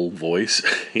bubble voice.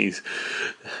 He was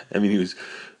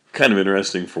kind of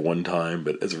interesting for one time,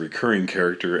 but as a recurring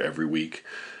character every week.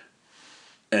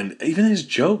 And even his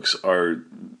jokes are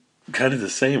kind of the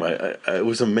same. I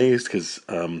was amazed because,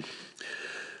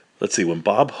 let's see, when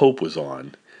Bob Hope was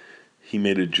on, he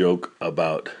made a joke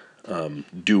about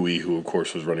Dewey, who of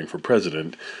course was running for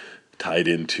president, tied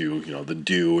into, the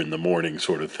dew in the morning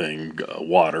sort of thing,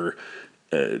 water,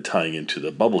 tying into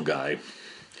the bubble guy.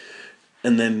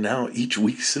 And then now each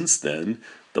week since then,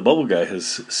 the bubble guy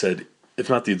has said, if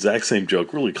not the exact same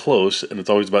joke, really close, and it's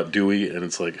always about Dewey, and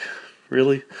it's like,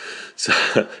 really? So,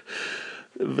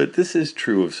 but this is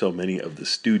true of so many of the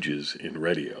stooges in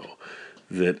radio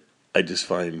that I just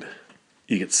find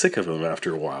you get sick of them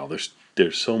after a while. There's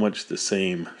so much the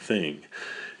same thing.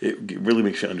 It really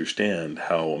makes you understand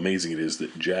how amazing it is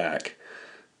that Jack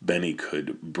Benny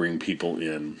could bring people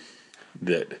in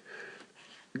that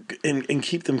and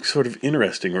keep them sort of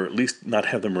interesting, or at least not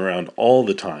have them around all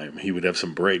the time. He would have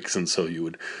some breaks, and so you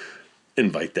would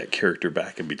invite that character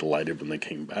back and be delighted when they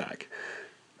came back.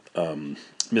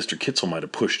 Mr. Kitzel might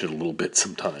have pushed it a little bit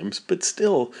sometimes, but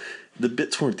still, the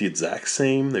bits weren't the exact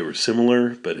same. They were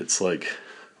similar, but it's like,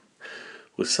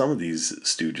 with some of these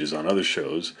stooges on other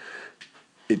shows,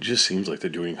 it just seems like they're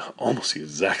doing almost the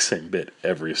exact same bit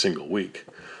every single week.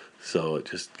 So it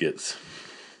just gets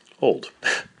old.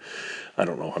 I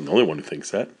don't know if I'm the only one who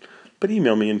thinks that, but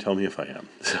email me and tell me if I am.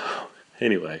 So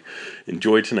anyway,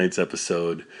 enjoy tonight's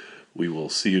episode. We will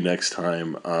see you next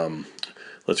time.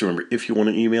 Let's remember, if you want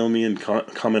to email me and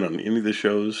comment on any of the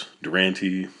shows,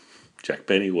 Durante, Jack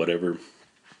Benny, whatever,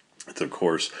 it's of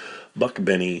course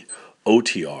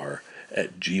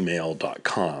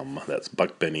buckbennyotr@gmail.com. That's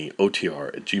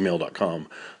buckbennyotr@gmail.com.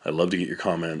 I'd love to get your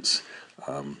comments.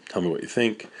 Tell me what you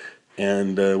think.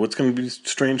 And what's going to be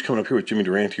strange coming up here with Jimmy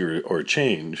Durante or a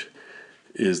change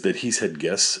is that he's had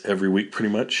guests every week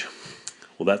pretty much.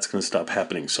 Well, that's going to stop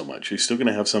happening so much. He's still going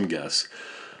to have some guests,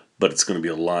 but it's going to be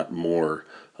a lot more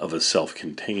of a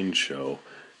self-contained show.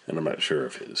 And I'm not sure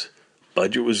if his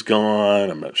budget was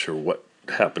gone. I'm not sure what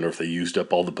happened, or if they used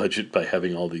up all the budget by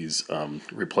having all these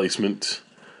replacements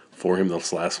for him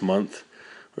this last month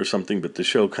or something. But the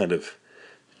show kind of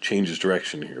changes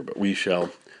direction here. But we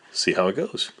shall see how it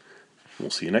goes. We'll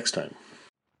see you next time.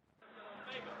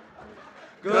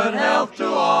 Good health to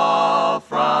all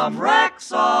from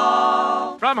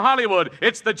Rexall. From Hollywood,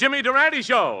 it's the Jimmy Durante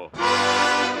Show.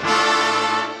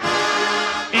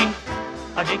 Ink,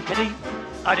 a dinkity,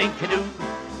 a dinkadoo,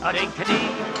 a dinkadee.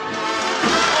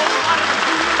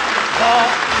 Oh,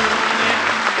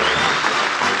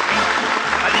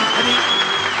 a dinkity,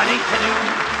 a dinkadoo,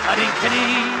 a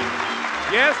dinkadee.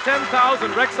 Yes,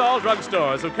 10,000 Rexall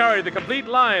drugstores who carry the complete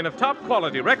line of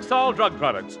top-quality Rexall drug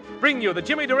products bring you the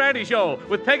Jimmy Durante Show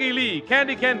with Peggy Lee,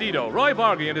 Candy Candido, Roy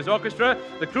Bargy and his orchestra,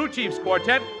 the Crew Chiefs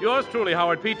Quartet, yours truly,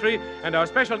 Howard Petrie, and our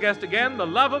special guest again, the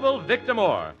lovable Victor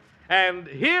Moore. And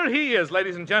here he is,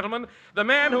 ladies and gentlemen, the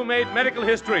man who made medical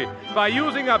history by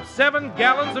using up 7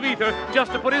 gallons of ether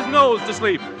just to put his nose to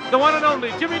sleep. The one and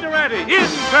only Jimmy Durante in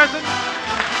person.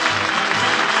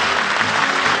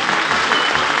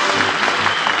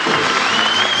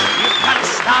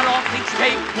 Start off each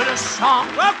day with a song.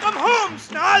 Welcome home,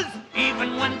 Snaz!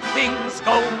 Even when things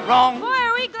go wrong. Boy,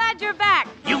 are we glad you're back.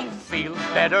 You feel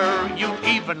better, you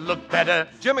even look better.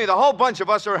 Jimmy, the whole bunch of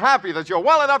us are happy that you're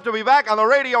well enough to be back on the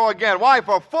radio again. Why,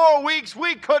 for 4 weeks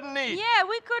we couldn't eat. Yeah,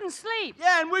 we couldn't sleep.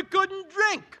 Yeah, and we couldn't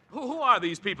drink. Who are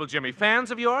these people, Jimmy?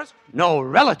 Fans of yours? No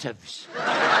relatives.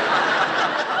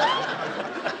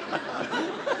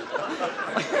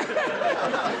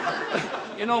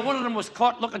 You know, one of them was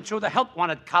caught looking through the help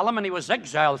wanted column, and he was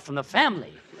exiled from the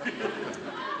family.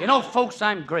 You know, folks,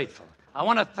 I'm grateful. I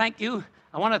want to thank you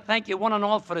one and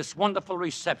all for this wonderful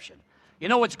reception. You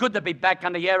know, it's good to be back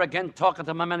on the air again talking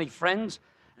to my many friends.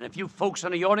 And if you folks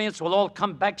in the audience will all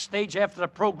come backstage after the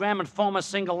program and form a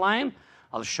single line,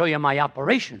 I'll show you my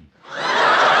operation.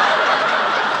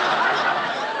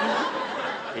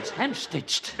 It's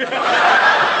hand-stitched.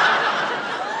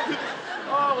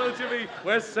 Oh, well, Jimmy,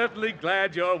 we're certainly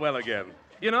glad you're well again.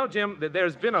 You know, Jim,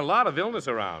 there's been a lot of illness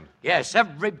around. Yes,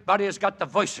 everybody has got the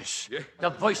voices. Yeah. The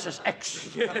voices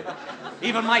X. Yeah.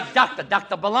 Even my doctor,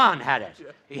 Dr. Balan, had it.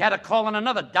 He had to call in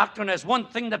another doctor, and there's one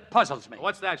thing that puzzles me.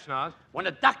 What's that, Schnoz? When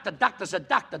a doctor's a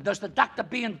doctor, does the doctor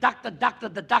being doctor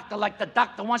the doctor like the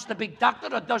doctor wants to be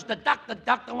doctored, or does the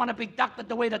doctor want to be doctored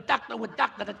the way the doctor would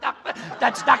doctor the doctor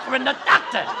that's doctoring the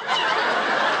doctor?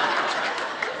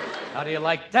 How do you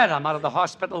like that? I'm out of the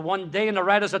hospital one day and the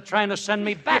writers are trying to send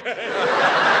me back.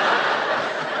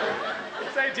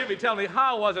 Say, Jimmy, tell me,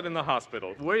 how was it in the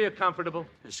hospital? Were you comfortable?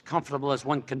 As comfortable as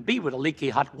one can be with a leaky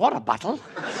hot water bottle.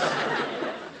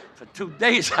 For 2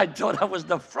 days, I thought I was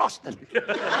defrosting. It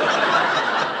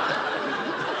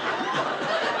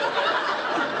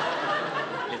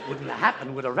wouldn't have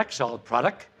happened with a Rexall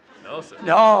product. No, sir.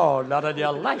 No, not in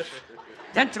your life.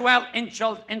 Then to add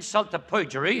insult to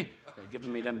perjury,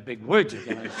 giving me them big words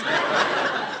again.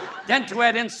 Then to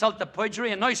add insult to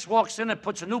perjury, a nurse walks in and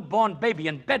puts a newborn baby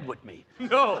in bed with me.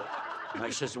 No. And I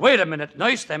says, wait a minute,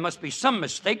 nurse, there must be some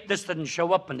mistake. This didn't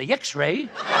show up in the X-ray.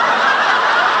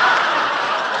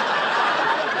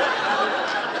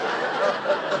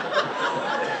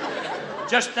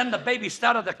 Just then the baby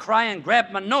started to cry and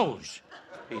grabbed my nose.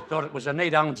 He thought it was an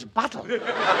 8-ounce bottle. Well,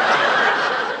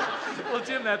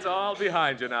 Jim, that's all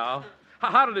behind you now.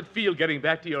 How did it feel getting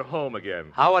back to your home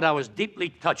again? Howard, I was deeply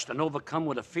touched and overcome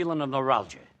with a feeling of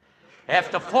neuralgia.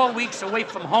 After 4 weeks away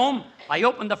from home, I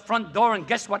opened the front door, and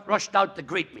guess what rushed out to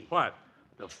greet me? What?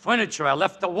 The furniture. I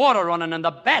left the water running in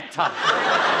the bathtub.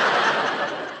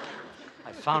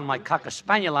 I found my Cocker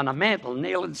Spaniel on a mantel,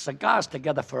 nailing cigars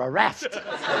together for a raft.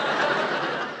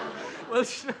 Well,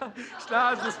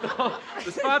 Schnoz,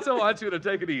 the sponsor wants you to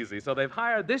take it easy, so they've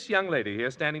hired this young lady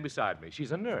here standing beside me.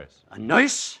 She's a nurse. A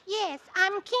nurse? Yes,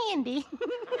 I'm Candy.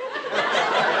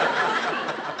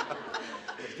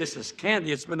 If this is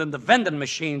Candy, it's been in the vending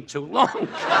machine too long.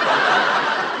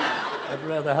 I'd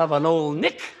rather have an old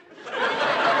Nick.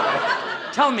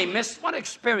 Tell me, miss, what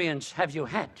experience have you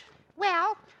had?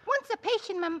 Well, once a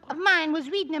patient of mine was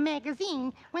reading a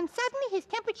magazine when suddenly his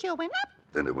temperature went up.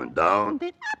 Then it went down. Then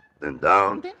up. Then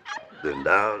down. Then up. Then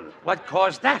down. What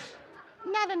caused that?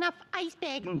 Not enough ice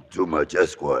bag. Too much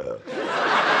Esquire.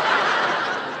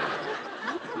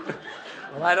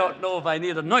 Well, I don't know if I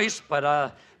need a nurse,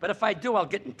 but if I do, I'll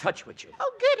get in touch with you.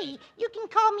 Oh, goody. You can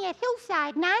call me at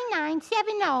Hillside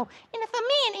 9970. And if a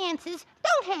man answers,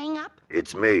 don't hang up.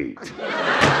 It's me.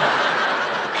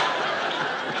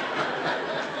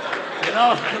 You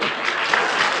know...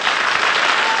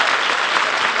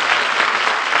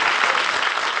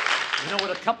 You know,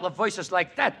 with a couple of voices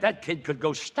like that kid could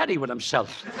go steady with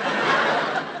himself.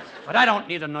 But I don't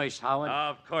need a nurse, Howard.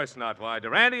 Of course not. Why,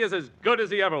 Durante is as good as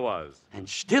he ever was. And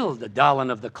still the darling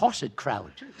of the corset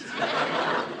crowd.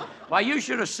 Why, you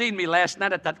should have seen me last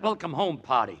night at that welcome home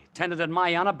party, tended in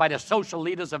my honor by the social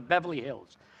leaders of Beverly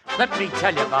Hills. Let me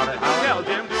tell you about it, Howard.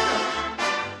 Tell, Jim.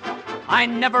 I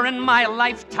never in my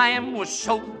lifetime was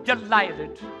so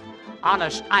delighted.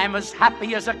 Honest, I'm as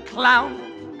happy as a clown.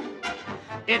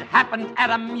 It happened at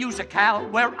a musicale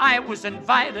where I was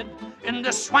invited in the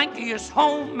swankiest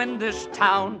home in this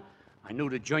town. I knew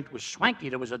the joint was swanky.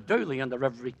 There was a doily under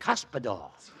every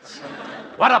cuspidor.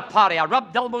 What a party. I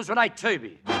rubbed elbows with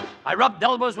Iturbi. I rubbed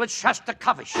elbows with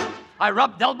Shostakovich. I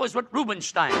rubbed elbows with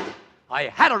Rubinstein. I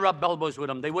had to rub elbows with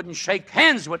them. They wouldn't shake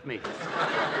hands with me.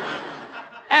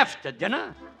 After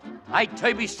dinner,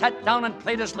 Iturbi sat down and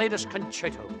played his latest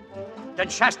concerto. Then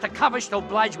Shostakovich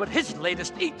obliged with his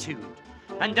latest etude.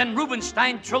 And then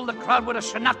Rubinstein thrilled the crowd with a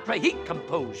Sinatra he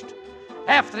composed.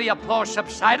 After the applause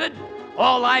subsided,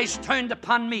 all eyes turned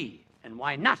upon me. And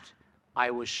why not?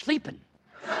 I was sleeping.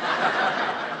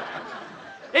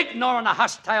 Ignoring the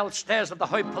hostile stares of the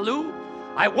hoi pollou,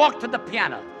 I walked to the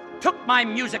piano, took my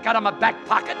music out of my back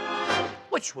pocket,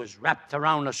 which was wrapped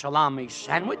around a salami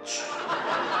sandwich.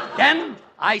 Then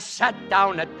I sat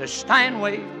down at the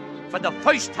Steinway for the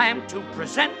first time to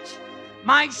present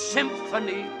my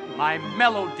symphony, my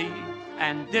melody,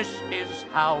 and this is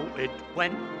how it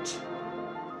went.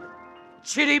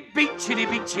 Chitty beat, chitty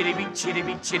beat, chitty beat, chitty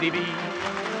beat, chitty beat.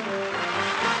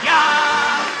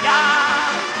 Yeah,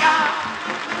 yeah,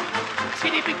 yeah.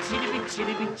 Chitty beat, chitty beat,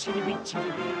 chitty beat, chitty beat,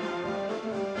 chitty beat.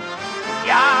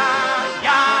 Yeah,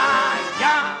 yeah,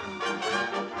 yeah.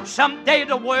 Someday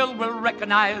the world will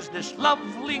recognize this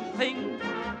lovely thing.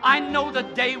 I know the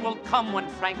day will come when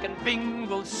Frank and Bing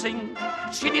will sing.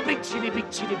 Chitty beat, chitty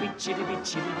beat, chitty beat, chitty beat,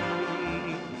 chitty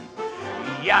beat.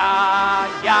 Yeah,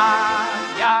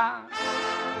 yeah, yeah.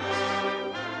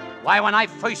 Why, when I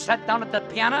first sat down at the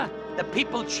piano, the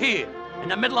people cheered. In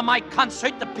the middle of my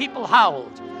concert, the people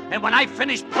howled. And when I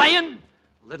finished playing,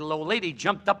 a little old lady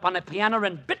jumped up on the piano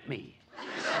and bit me.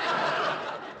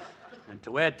 And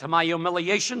to add to my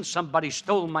humiliation, somebody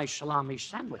stole my salami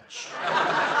sandwich.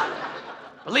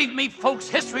 Believe me, folks,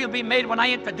 history will be made when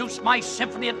I introduce my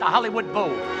symphony at the Hollywood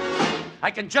Bowl. I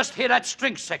can just hear that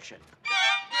string section.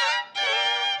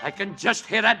 I can just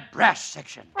hear that brass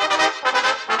section.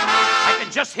 I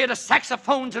can just hear the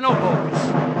saxophones and oboes.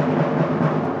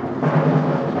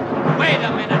 Wait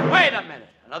a minute, wait a minute.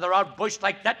 Another outburst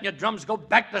like that and your drums go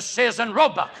back to Sears and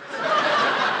Roebuck.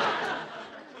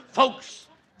 Folks,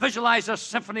 visualize a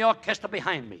symphony orchestra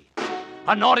behind me.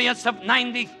 An audience of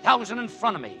 90,000 in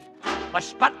front of me. A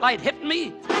spotlight hitting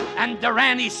me, and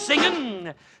Durante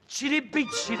singing, chitty beat,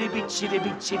 chitty beat, chitty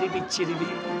beat, chitty beat, chitty beat.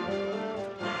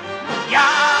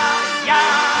 Yeah,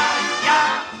 yeah,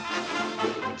 yeah.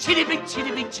 Chitty beat,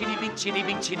 chitty beat, chitty beat, chitty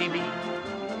beat, chitty beat.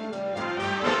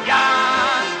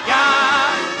 Yeah,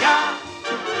 yeah, yeah.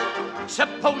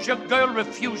 Suppose your girl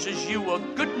refuses you a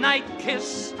goodnight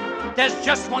kiss. There's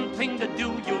just one thing to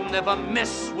do you'll never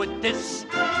miss with this.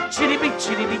 Chitty beat,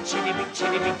 chitty beat, chitty beat,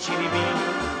 chitty beat, chitty beat.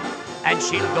 And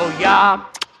she'll go, yeah,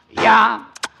 yeah,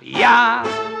 yeah,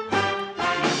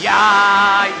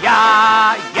 yeah,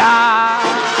 yeah, yeah.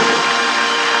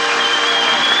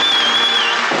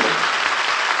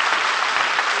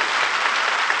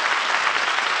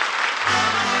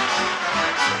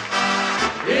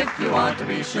 If you want to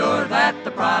be sure that the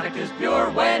product is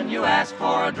pure when you ask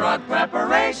for a drug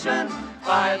preparation,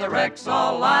 buy the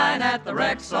Rexall line at the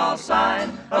Rexall sign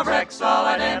of Rexall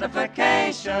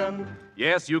identification.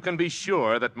 Yes, you can be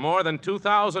sure that more than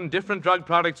 2,000 different drug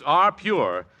products are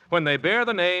pure when they bear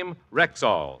the name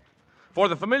Rexall. For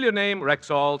the familiar name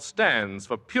Rexall stands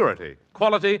for purity,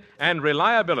 quality, and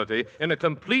reliability in a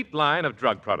complete line of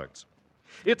drug products.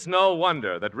 It's no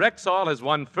wonder that Rexall has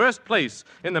won first place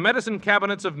in the medicine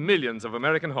cabinets of millions of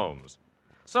American homes.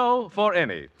 So, for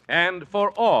any and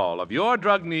for all of your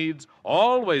drug needs,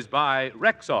 always buy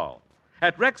Rexall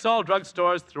at Rexall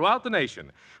drugstores throughout the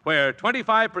nation, where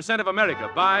 25% of America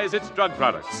buys its drug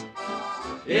products.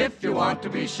 If you want to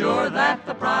be sure that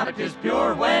the product is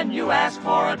pure when you ask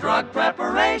for a drug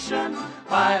preparation,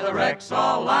 buy the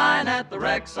Rexall line at the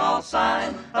Rexall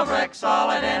sign of Rexall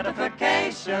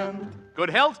identification. Good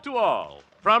health to all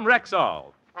from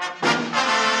Rexall.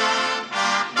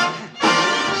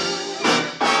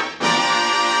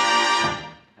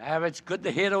 It's good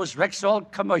to hear those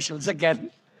Rexall commercials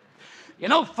again. You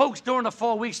know, folks, during the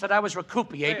 4 weeks that I was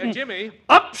recuperating... Hey, Jimmy.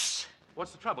 Oops!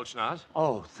 What's the trouble, Schnoz?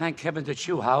 Oh, thank heavens it's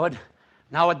you, Howard.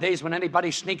 Nowadays, when anybody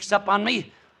sneaks up on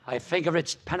me, I figure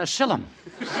it's penicillin.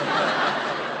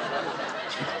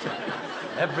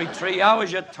 Every 3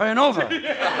 hours, you turn over.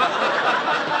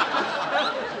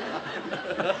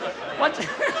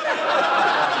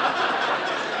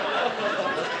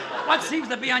 What seems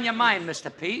to be on your mind,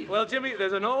 Mr. P? Well, Jimmy,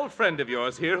 there's an old friend of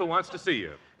yours here who wants to see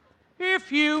you.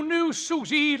 If you knew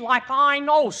Susie like I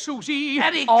know Susie.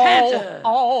 Eddie Cantor.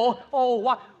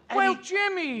 What? Well,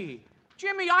 Jimmy,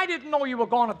 I didn't know you were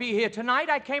going to be here tonight.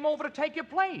 I came over to take your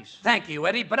place. Thank you,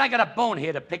 Eddie, but I got a bone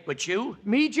here to pick with you.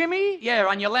 Me, Jimmy? Yeah,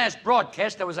 on your last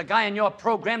broadcast, there was a guy in your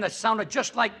program that sounded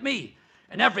just like me.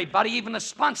 And everybody, even the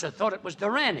sponsor, thought it was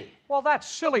Durante. Well, that's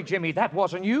silly, Jimmy. That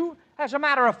wasn't you. As a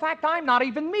matter of fact, I'm not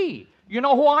even me. You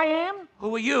know who I am?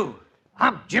 Who are you?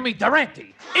 I'm Jimmy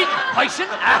Durante. In person?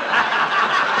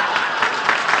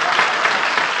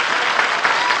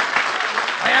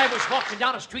 I was walking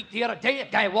down the street the other day. A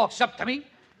guy walks up to me.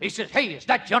 He says, "Hey, is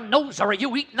that your nose or are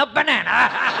you eating a banana?"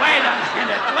 Wait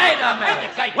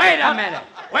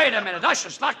a minute.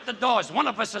 Ushers, lock the doors. One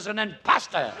of us is an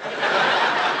imposter.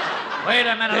 Wait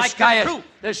a minute,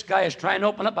 This guy is trying to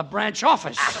open up a branch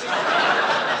office.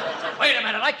 Wait a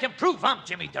minute, I can prove I'm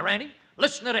Jimmy Durante.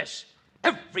 Listen to this.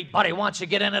 Everybody wants to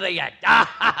get into the act.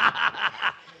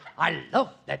 I love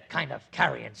that kind of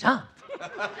carryings, huh?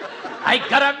 I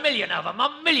got a million of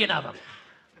them.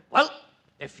 Well,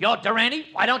 if you're Durante,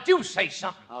 why don't you say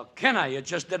something? How can I? You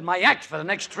just did my act for the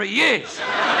next 3 years.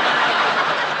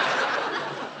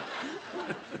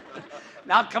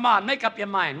 Now, come on, make up your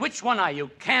mind. Which one are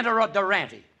you, Cantor or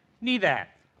Durante? Neither.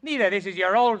 This is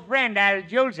your old friend, Al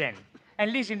Jolson.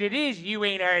 And listen to this, you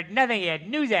ain't heard nothing yet,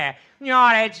 neither. Oh,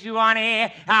 that's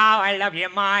funny. How I love you,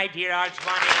 my dear old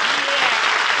Swanee. Yeah.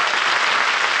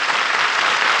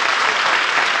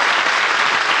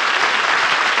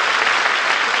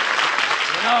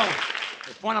 You know,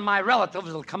 if one of my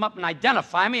relatives will come up and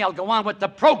identify me, I'll go on with the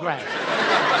program.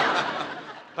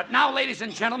 But now, ladies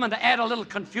and gentlemen, to add a little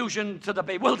confusion to the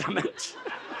bewilderment,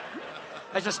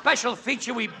 as a special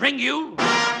feature, we bring you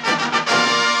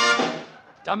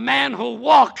the man who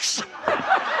walks.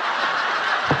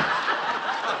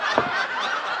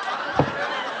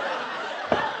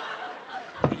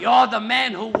 You're the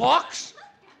man who walks?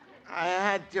 I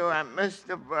had to. I missed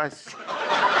the bus.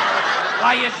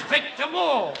 Why, it's Victor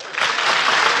Moore.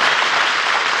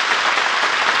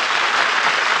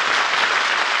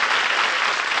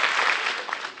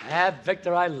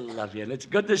 Victor, I love you, and it's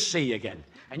good to see you again.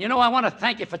 And you know, I want to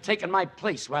thank you for taking my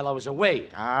place while I was away.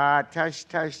 Tush,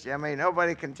 Jimmy.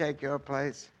 Nobody can take your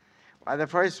place. Why, the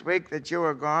first week that you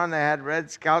were gone, they had Red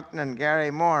Skelton and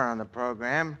Gary Moore on the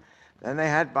program. Then they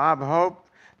had Bob Hope,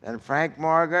 then Frank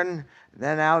Morgan,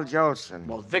 then Al Jolson.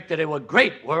 Well, Victor, they were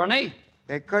great, weren't they?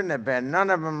 They couldn't have been. None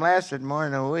of them lasted more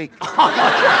than a week.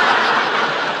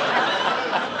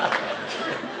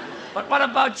 But what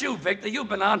about you, Victor? You've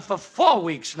been on for 4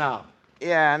 weeks now.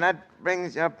 Yeah, and that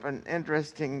brings up an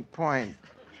interesting point.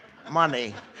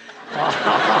 Money.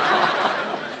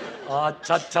 Oh,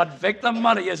 tut, Victor,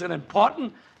 money isn't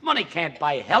important. Money can't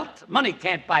buy health. Money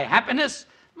can't buy happiness.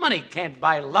 Money can't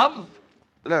buy love.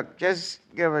 Look, just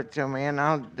give it to me and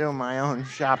I'll do my own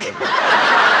shopping.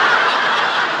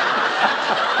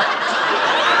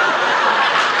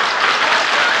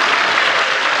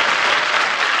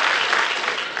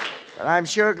 But I'm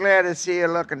sure glad to see you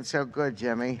looking so good,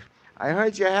 Jimmy. I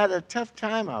heard you had a tough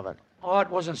time of it. Oh, it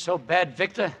wasn't so bad,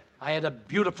 Victor. I had a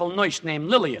beautiful nurse named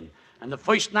Lillian. And the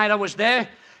first night I was there,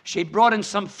 she brought in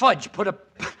some fudge, put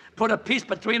a piece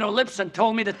between her lips and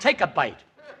told me to take a bite.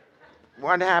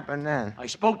 What happened then? I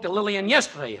spoke to Lillian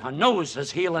yesterday. Her nose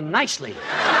is healing nicely.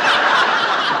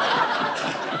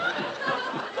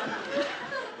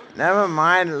 Never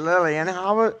mind, Lillian.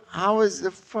 How was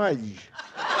the fudge?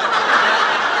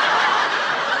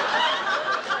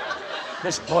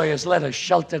 This boy has led a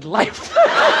sheltered life.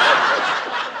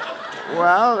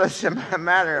 Well, as a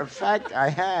matter of fact, I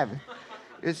have.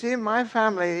 You see, my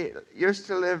family used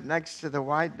to live next to the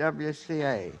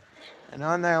YWCA. And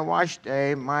on their wash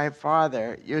day, my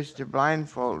father used to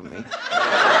blindfold me.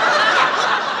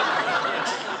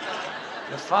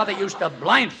 Your father used to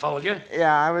blindfold you?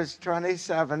 Yeah, I was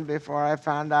 27 before I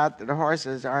found out that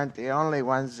horses aren't the only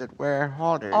ones that wear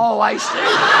halters. Oh, I see.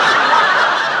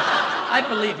 I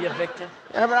believe you, Victor.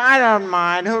 Yeah, but I don't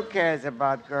mind. Who cares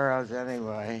about girls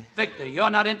anyway? Victor, you're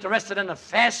not interested in the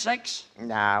fast sex?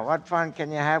 Nah, what fun can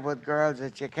you have with girls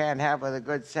that you can't have with a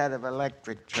good set of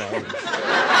electric trays?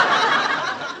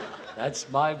 That's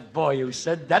my boy who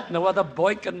said that. No other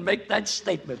boy can make that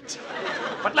statement.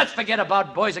 But let's forget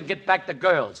about boys and get back to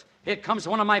girls. Here comes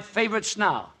one of my favorites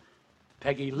now,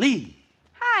 Peggy Lee.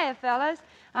 Hiya, fellas.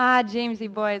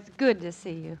 Jamesy boy, it's good to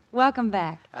see you. Welcome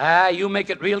back. You make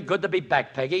it real good to be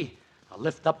back, Peggy. I'll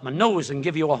lift up my nose and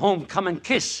give you a homecoming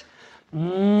kiss.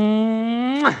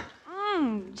 Jimmy,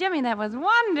 that was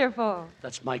wonderful.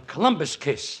 That's my Columbus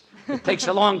kiss. It takes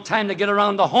a long time to get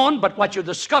around the horn, but what you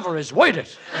discover is worth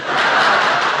it.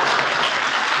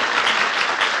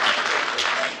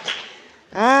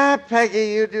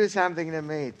 Peggy, you do something to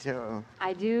me, too.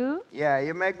 I do? Yeah,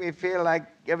 you make me feel like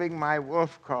giving my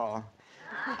wolf call.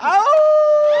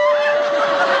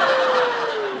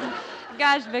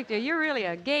 Gosh, Victor, you're really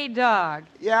a gay dog.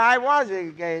 Yeah, I was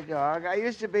a gay dog. I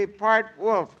used to be part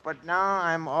wolf, but now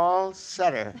I'm all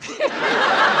setter.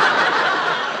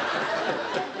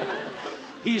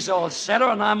 He's all setter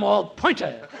and I'm all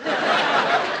pointer.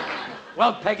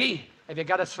 Well, Peggy, have you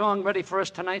got a song ready for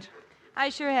us tonight? I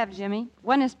sure have, Jimmy.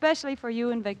 One especially for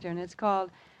you and Victor, and it's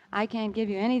called I Can't Give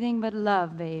You Anything But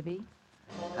Love, Baby.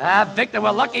 Victor,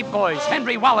 we're lucky boys.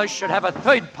 Henry Wallace should have a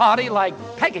third party like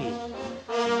Peggy.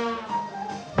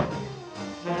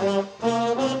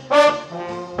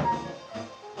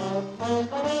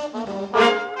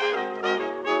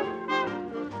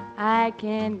 I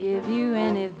can't give you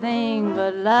anything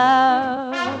but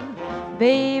love,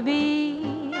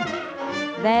 baby.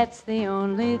 That's the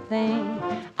only thing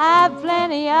I've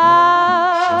plenty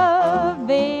of,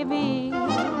 baby.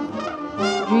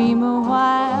 Dream a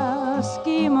while,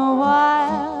 scheme a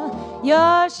while,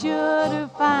 you're sure to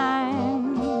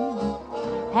find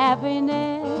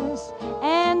happiness,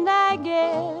 and I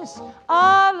guess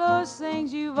all those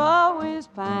things you've always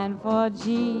pined for.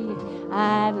 Gee,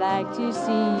 I'd like to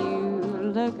see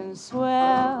you looking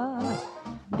swell,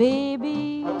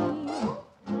 baby.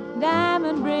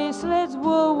 Diamond bracelets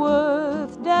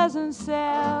Woolworth doesn't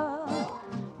sell,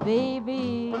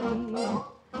 baby.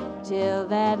 Till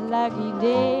that lucky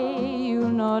day, you'll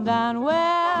know darn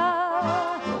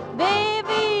well,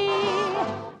 baby,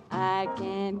 I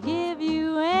can't give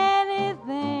you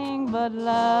anything but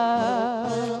love.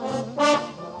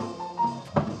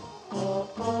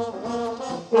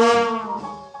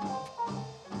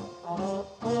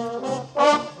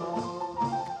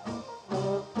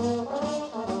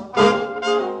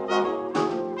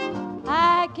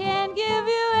 I can't give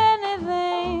you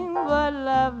anything but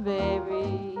love,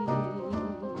 baby.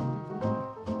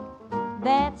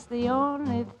 That's the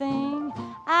only thing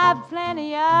I've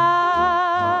plenty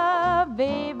of,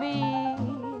 baby.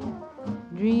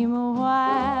 Dream a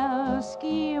while,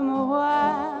 scheme a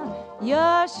while,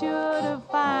 you're sure to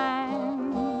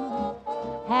find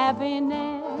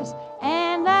happiness,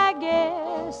 and I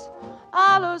guess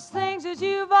all those things that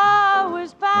you've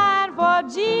always pined for.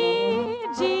 Gee,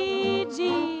 gee,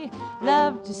 gee,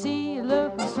 love to see you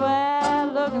looking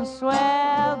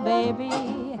swell,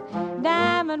 baby.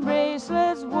 Diamond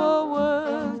bracelets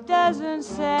Woolworth doesn't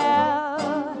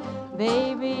sell,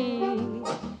 baby.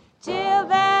 Till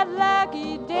that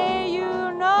lucky day,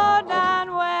 you know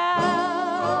darn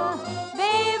well,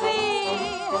 baby,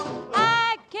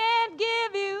 I can't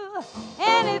give you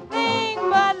anything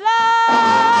but love.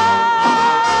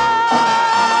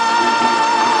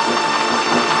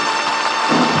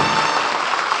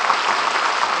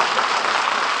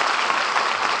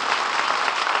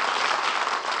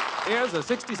 Here's a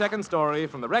 60-second story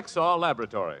from the Rexall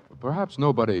Laboratory. Perhaps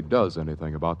nobody does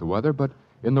anything about the weather, but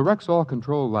in the Rexall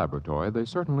Control Laboratory, they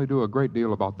certainly do a great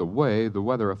deal about the way the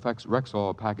weather affects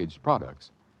Rexall packaged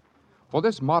products. For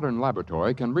this modern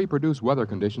laboratory can reproduce weather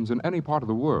conditions in any part of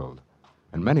the world,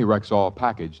 and many Rexall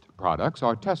packaged products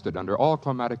are tested under all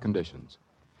climatic conditions.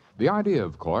 The idea,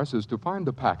 of course, is to find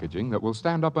the packaging that will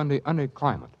stand up under any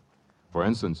climate. For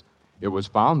instance, it was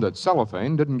found that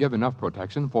cellophane didn't give enough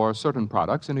protection for certain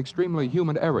products in extremely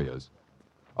humid areas.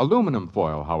 Aluminum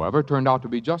foil, however, turned out to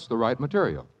be just the right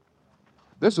material.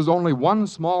 This is only one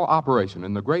small operation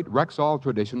in the great Rexall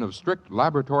tradition of strict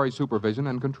laboratory supervision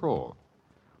and control.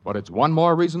 But it's one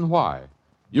more reason why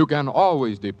you can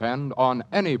always depend on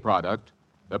any product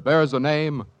that bears the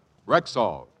name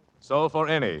Rexall. So for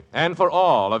any and for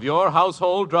all of your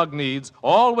household drug needs,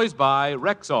 always buy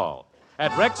Rexall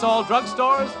at Rexall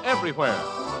drugstores everywhere.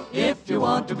 If you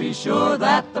want to be sure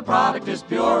that the product is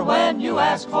pure when you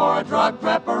ask for a drug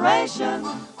preparation,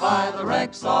 buy the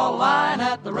Rexall line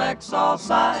at the Rexall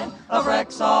sign of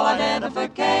Rexall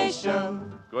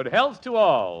identification. Good health to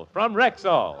all from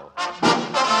Rexall.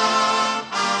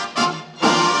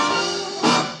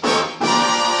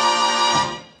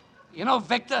 You know,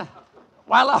 Victor,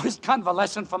 while I was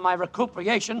convalescent from my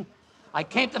recuperation, I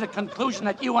came to the conclusion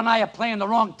that you and I are playing the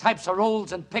wrong types of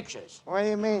roles in pictures. What do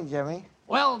you mean, Jimmy?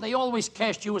 Well, they always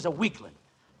cast you as a weakling.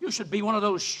 You should be one of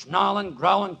those snarling,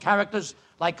 growling characters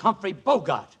like Humphrey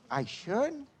Bogart. I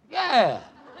should? Yeah.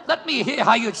 Let me hear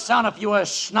how you'd sound if you were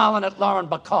snarling at Lauren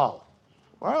Bacall.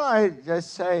 Well, I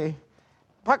just say,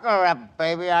 pucker up,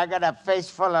 baby. I got a face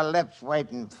full of lips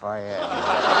waiting for you.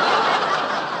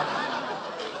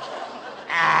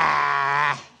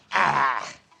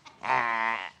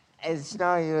 It's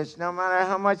no use. No matter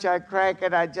how much I crank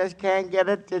it, I just can't get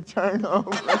it to turn over.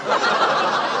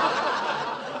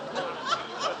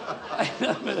 Wait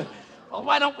a minute. Well,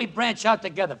 why don't we branch out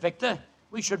together, Victor?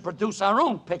 We should produce our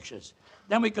own pictures.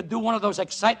 Then we could do one of those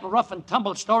exciting rough and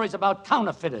tumble stories about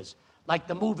counterfeiters, like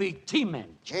the movie T-Men.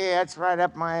 Gee, that's right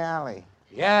up my alley.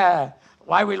 Yeah.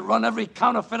 Why, we'll run every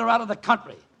counterfeiter out of the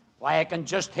country. Why, I can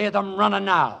just hear them running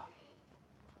now.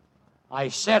 I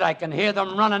said I can hear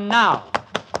them running now.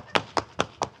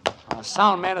 A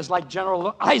sound man is like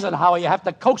General Eisenhower. You have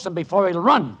to coax him before he'll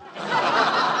run.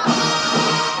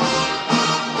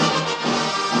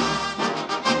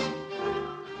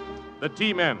 The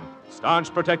T-Men,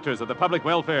 staunch protectors of the public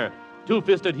welfare,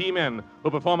 two-fisted he-men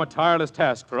who perform a tireless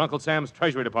task for Uncle Sam's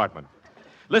Treasury Department.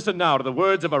 Listen now to the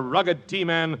words of a rugged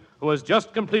T-man who has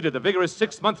just completed the vigorous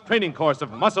 6-month training course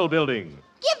of muscle building.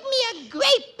 Give me a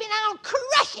grape and I'll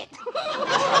crush it.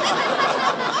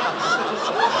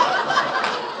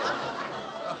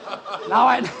 Now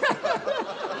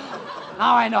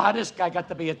I know how this guy got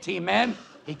to be a T-man.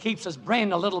 He keeps his brain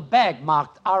in a little bag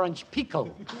marked Orange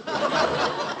Pico.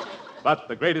 But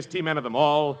the greatest T-man of them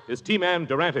all is T-Man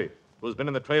Durante, who's been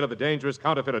in the trail of the dangerous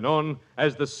counterfeiter known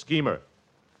as the Schemer.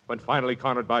 When finally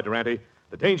cornered by Durante,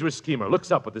 the dangerous schemer looks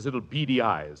up with his little beady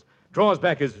eyes, draws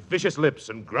back his vicious lips,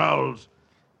 and growls,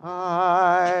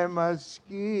 I'm a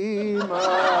schemer,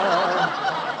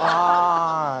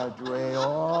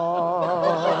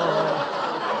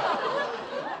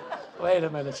 Wait a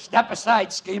minute. Step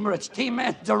aside, schemer. It's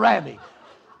T-Man Durante.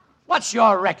 What's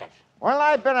your record? Well,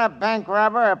 I've been a bank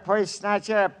robber, a purse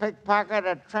snatcher, a pickpocket,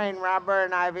 a train robber,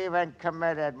 and I've even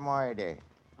committed murder.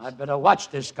 I'd better watch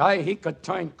this guy. He could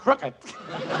turn crooked.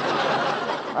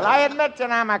 Well, I admit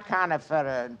that I'm a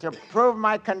counterfeiter. And to prove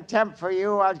my contempt for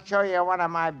you, I'll show you one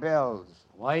of my bills.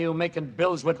 Why are you making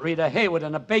bills with Rita Hayworth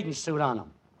and a bathing suit on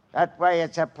them? That way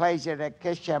it's a pleasure to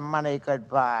kiss your money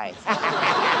goodbye.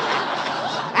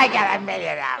 I got $1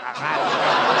 million.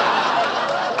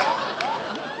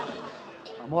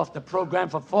 I'm off the program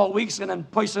for 4 weeks, and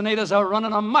impersonators are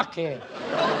running amok here.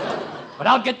 But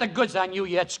I'll get the goods on you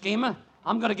yet, schemer.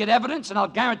 I'm going to get evidence, and I'll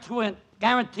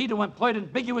guarantee to employ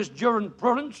ambiguous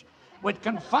jurisprudence with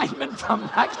confinement for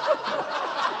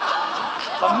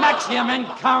maximum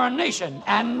incarnation,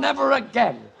 and never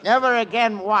again. Never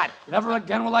again what? Never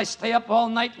again will I stay up all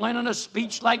night learning a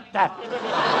speech like that.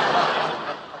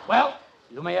 Well,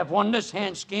 you may have won this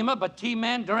hand, schemer, but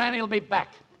T-Man Durante will be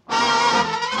back.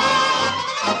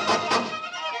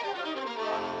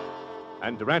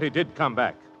 And Durante did come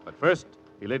back, but first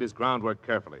he laid his groundwork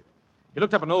carefully. He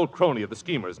looked up an old crony of the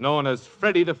schemers known as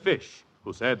Freddy the Fish,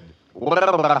 who said,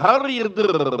 Well, how do you do?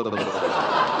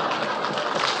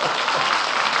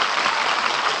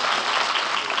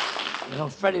 You know,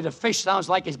 Freddy the Fish sounds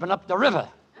like he's been up the river.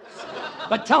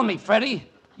 But tell me, Freddy,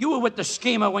 you were with the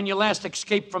schemer when you last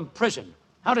escaped from prison.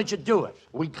 How did you do it?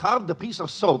 We carved a piece of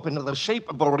soap into the shape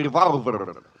of a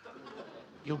revolver.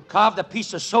 You carved a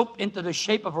piece of soap into the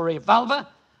shape of a revolver?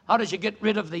 How did you get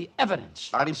rid of the evidence?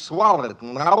 I swallowed it.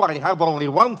 Now I have only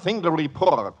one thing to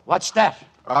report. What's that?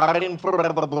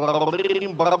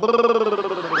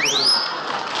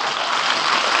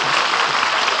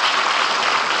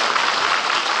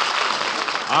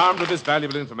 Armed with this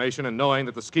valuable information and knowing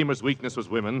that the schemer's weakness was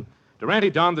women, Durante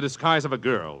donned the disguise of a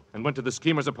girl and went to the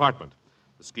schemer's apartment.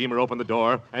 The schemer opened the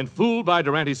door and, fooled by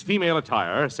Durante's female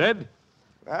attire, said,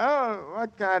 Well,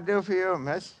 what can I do for you,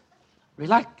 miss?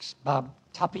 Relax, Bob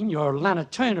Topping. Your Lana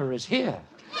Turner is here.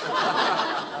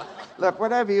 Look,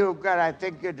 whatever you've got, I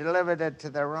think you delivered it to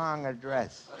the wrong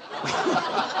address.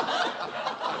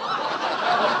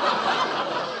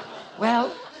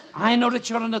 Well, I know that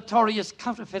you're a notorious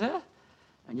counterfeiter,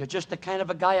 and you're just the kind of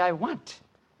a guy I want.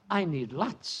 I need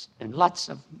lots and lots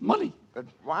of money. But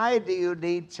why do you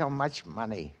need so much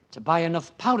money? To buy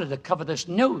enough powder to cover this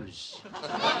nose.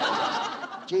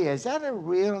 Gee, is that a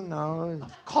real nose?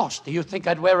 Of course. Do you think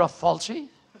I'd wear a falsie?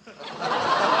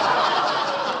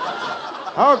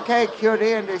 Okay,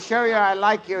 cutie, and to show you I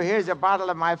like you, here's a bottle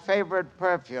of my favorite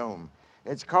perfume.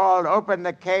 It's called Open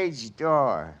the Cage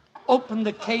Door. Open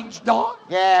the cage door?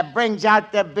 Yeah, brings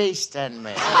out the beast in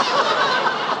me.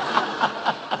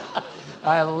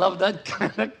 I love that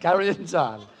kind of carryings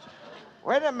on.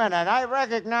 Wait a minute, I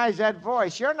recognize that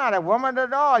voice. You're not a woman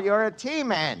at all. You're a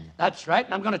T-Man. That's right,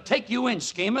 and I'm going to take you in,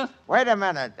 schemer. Wait a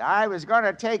minute. I was going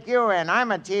to take you in.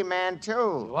 I'm a T-Man,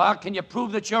 too. Well, can you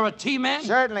prove that you're a T-Man?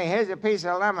 Certainly. Here's a piece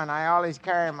of lemon I always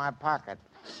carry in my pocket.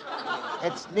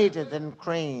 It's neater than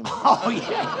cream. Oh,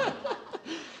 yeah.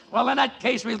 Well, in that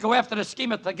case, we'll go after the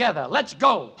schemer together. Let's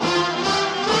go.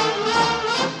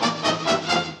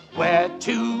 We're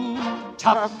two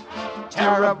tough,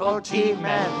 terrible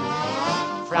T-Men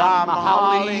from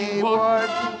Hollywood.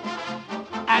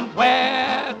 And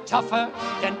we're tougher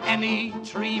than any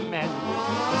tree men.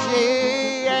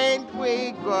 Gee, ain't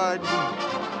we good?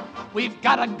 We've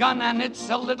got a gun and it's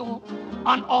a little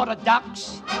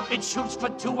unorthodox. It shoots for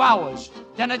 2 hours,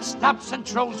 then it stops and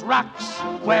throws rocks.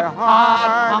 We're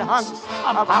hard hunks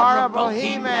of horrible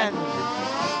he-men.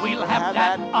 We'll have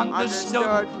that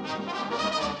understood.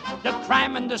 The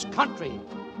crime in this country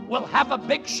will have a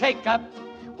big shake-up.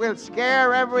 We'll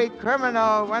scare every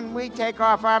criminal when we take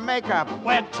off our makeup.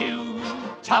 We're two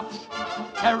tough,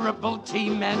 terrible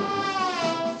T-men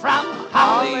from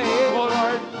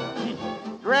Hollywood.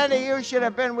 Randy, you should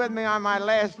have been with me on my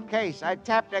last case. I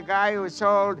tapped a guy who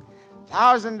sold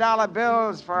 $1,000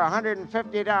 bills for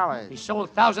 $150. He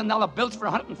sold $1,000 bills for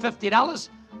 $150?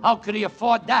 How could he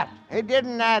afford that? He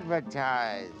didn't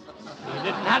advertise. He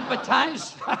didn't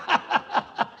advertise?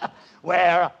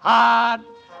 We're hard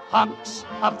hunks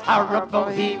of horrible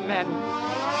he-men.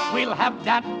 We'll have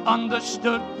that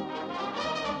understood.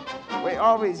 We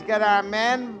always get our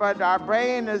men, but our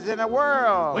brain is in a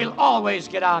whirl. We'll always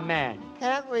get our man.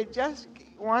 Can't we just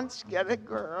once get a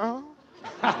girl?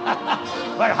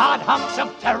 We're hard hunks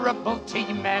of terrible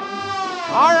T-men.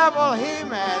 Horrible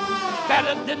he-men.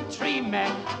 Better than tree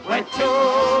men. We're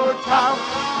two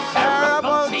tough,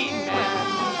 terrible T-men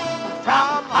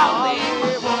from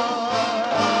Hollywood.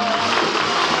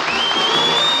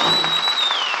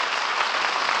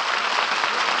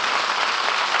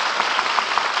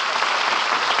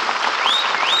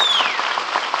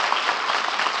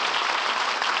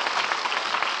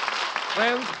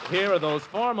 Friends, here are those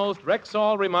foremost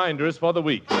Rexall reminders for the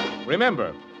week.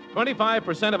 Remember,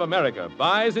 25% of America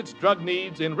buys its drug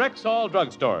needs in Rexall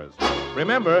drugstores.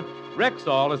 Remember,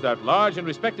 Rexall is that large and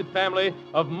respected family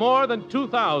of more than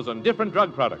 2,000 different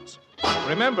drug products.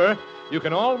 Remember, you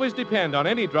can always depend on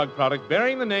any drug product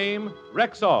bearing the name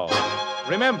Rexall.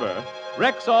 Remember,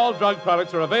 Rexall drug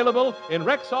products are available in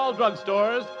Rexall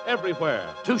drugstores everywhere.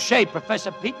 Touché,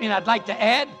 Professor Peetney, and I'd like to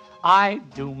add, I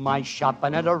do my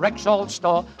shopping at a Rexall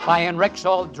store, buying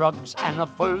Rexall drugs and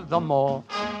furthermore.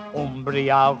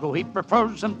 Umbriago, he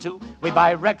prefers them too. We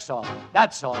buy Rexall,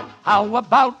 that's all. How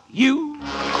about you? Say,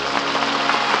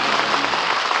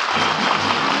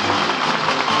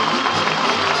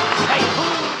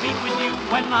 who'll be with you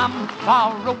when I'm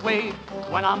far away?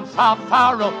 When I'm far,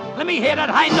 far away. Let me hear that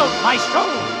high note, maestro.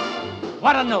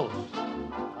 What a note.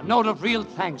 A note of real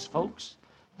thanks, folks.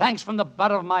 Thanks from the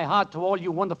bottom of my heart to all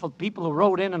you wonderful people who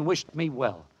wrote in and wished me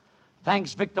well.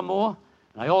 Thanks, Victor Moore.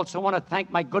 And I also want to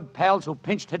thank my good pals who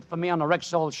pinched hit for me on the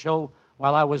Rexall show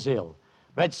while I was ill.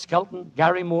 Red Skelton,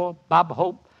 Gary Moore, Bob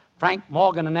Hope, Frank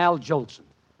Morgan, and Al Jolson.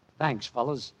 Thanks,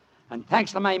 fellas. And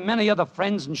thanks to my many other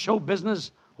friends in show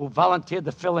business who volunteered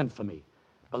to fill in for me.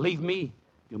 Believe me,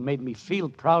 you made me feel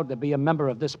proud to be a member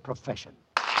of this profession.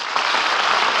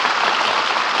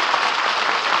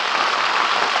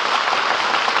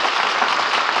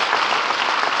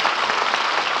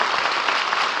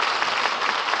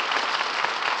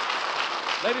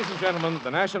 Ladies and gentlemen, the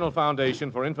National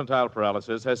Foundation for Infantile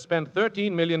Paralysis has spent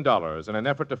 $13 million in an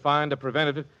effort to find a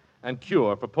preventative and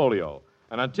cure for polio.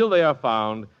 And until they are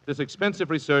found, this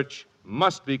expensive research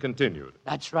must be continued.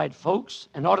 That's right, folks.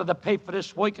 In order to pay for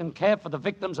this work and care for the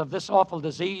victims of this awful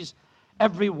disease,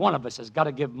 every one of us has got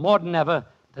to give more than ever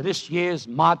to this year's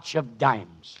March of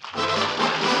Dimes.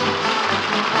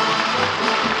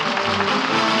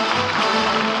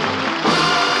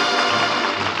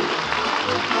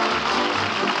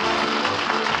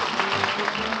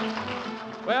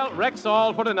 Well,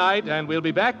 Rexall for tonight, and we'll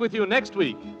be back with you next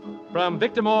week. From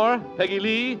Victor Moore, Peggy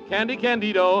Lee, Candy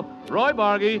Candido, Roy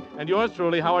Bargy, and yours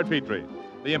truly, Howard Petrie.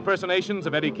 The impersonations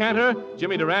of Eddie Cantor,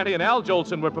 Jimmy Durante, and Al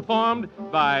Jolson were performed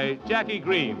by Jackie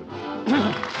Green. Good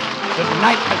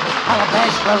night, Mrs.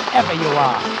 Calabash, wherever you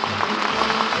are.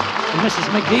 And Mrs.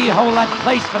 McGee, hold that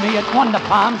place for me at Wonder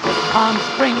Palms at Palm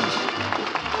Springs.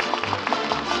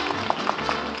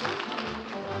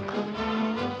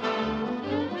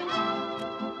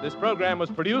 This program was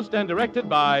produced and directed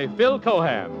by Phil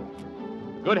Cohan.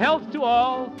 Good health to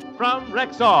all from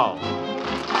Rexall.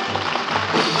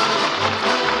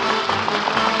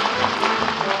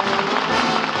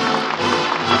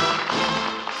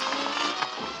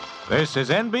 This is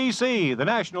NBC, the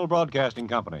National Broadcasting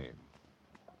Company.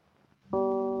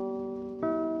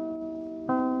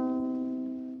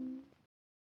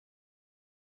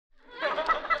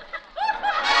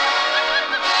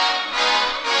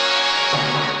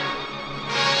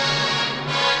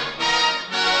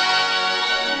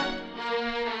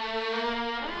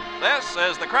 This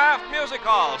is the Kraft Music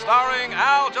Hall, starring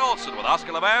Al Jolson with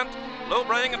Oscar Levant, Lou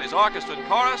Bring and his orchestra and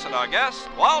chorus, and our guest,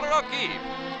 Walter O'Keefe.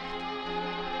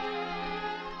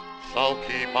 So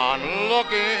keep on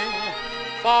looking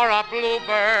for a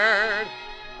bluebird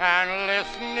and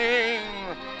listening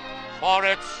for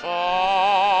its song.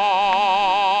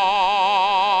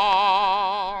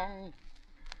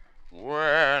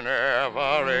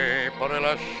 Whenever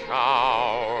April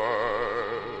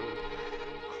showers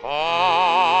come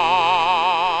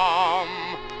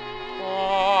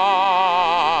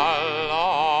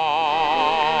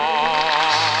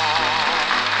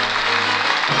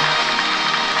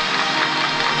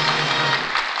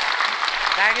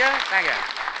Thank you.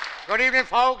 Good evening,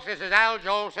 folks. This is Al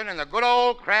Jolson in the good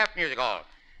old Kraft Music Hall.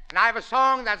 And I have a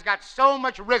song that's got so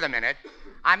much rhythm in it,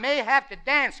 I may have to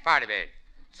dance part of it.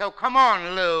 So come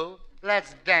on, Lou,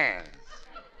 let's dance.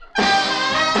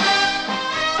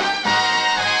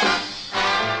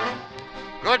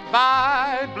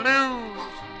 Goodbye, blues.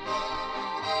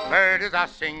 Birds are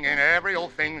singing, every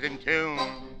old thing's in tune.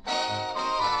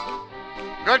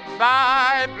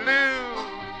 Goodbye, blues.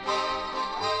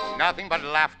 Nothing but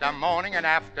laughter morning and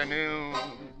afternoon.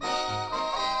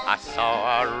 I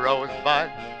saw a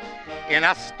rosebud in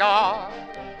a store,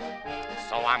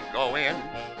 so I'm going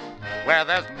where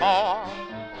there's more.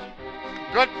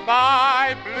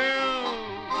 Goodbye, blues.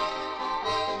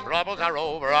 Troubles are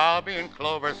over, I'll be in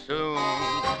clover soon.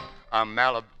 I'm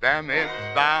Alabama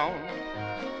bound.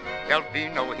 There'll be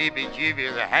no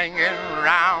heebie-jeebies hanging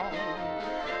round.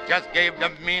 Just gave the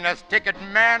meanest ticket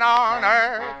man on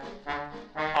earth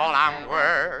all I'm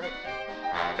worth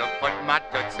to put my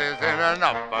tootsies in an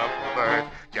upper berth.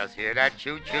 Just hear that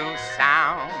choo-choo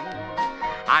sound.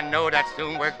 I know that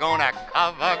soon we're gonna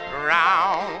cover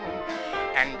ground.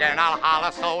 And then I'll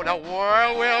holler so the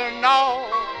world will know.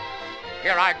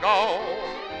 Here I go,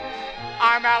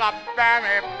 I'm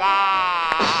Alabama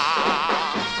bound.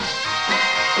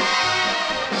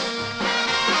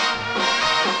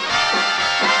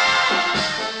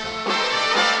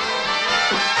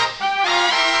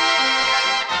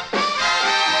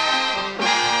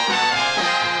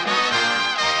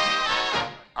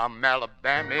 I'm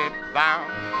Alabama bound.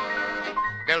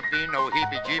 There'll be no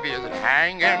heebie-jeebies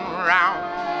hanging round.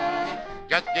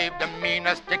 Just gave the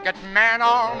meanest ticket man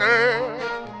on earth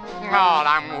all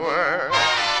I'm worth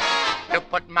to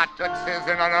put my tootsies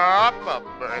in an upper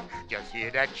berth. Just hear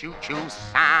that choo-choo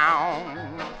sound.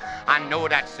 I know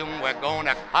that soon we're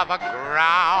gonna cover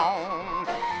ground.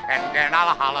 And then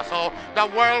I'll holler so the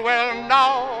world will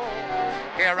know.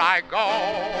 Here I go,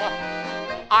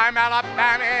 I'm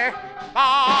Alabama bound.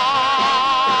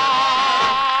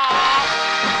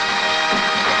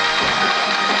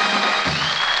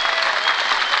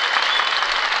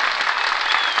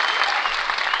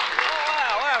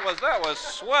 That was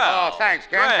swell. Oh, thanks,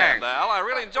 Ken. Grand, Thanks. Al. I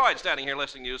really enjoyed standing here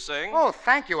listening to you sing. Oh,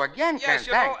 thank you again, Ken. Yes,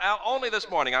 you know, Al, only this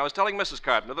morning I was telling Mrs.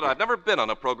 Carpenter that I've never been on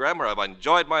a program where I've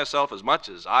enjoyed myself as much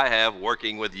as I have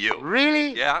working with you.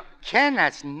 Really? Yeah. Ken,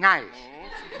 that's nice.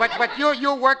 But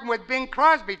you're working with Bing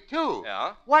Crosby, too.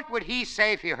 Yeah? What would he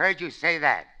say if he heard you say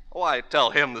that? Oh, I tell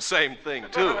him the same thing,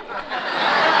 too.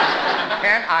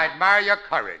 Ken, I admire your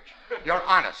courage, your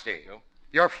honesty.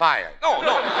 You're fired. No.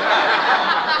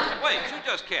 Wait, you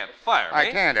just can't fire me.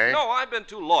 I can't, eh? No, I've been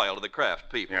too loyal to the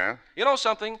Kraft people. Yeah? You know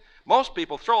something? Most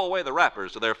people throw away the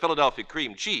wrappers to their Philadelphia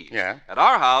cream cheese. Yeah? At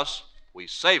our house, we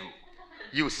save them.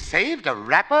 You saved the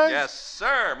wrappers? Yes,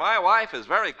 sir. My wife is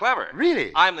very clever.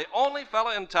 Really? I'm the only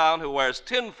fella in town who wears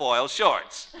tinfoil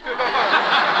shorts. Well,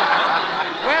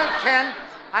 Ken,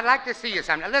 I'd like to see you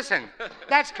someday. Listen,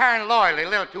 that's carrying loyalty a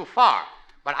little too far.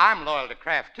 But I'm loyal to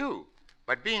Kraft, too.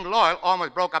 But being loyal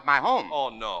almost broke up my home. Oh,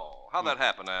 no. How'd that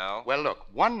happen, Al? Well, look,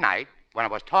 one night, when I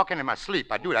was talking in my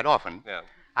sleep, I do that often, Yeah.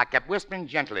 I kept whispering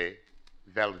gently,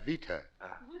 Velveeta.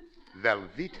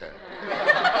 Velveeta.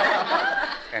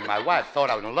 And my wife thought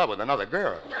I was in love with another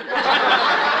girl.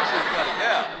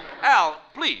 Yeah. Al,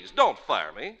 please, don't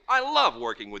fire me. I love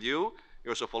working with you.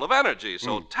 You're so full of energy,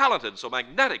 so talented, so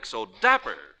magnetic, so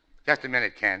dapper. Just a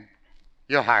minute, Ken.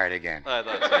 You're hired again. That's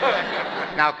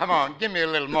Now, come on, give me a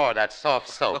little more of that soft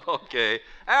soap. Okay.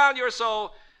 Al, you're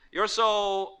so.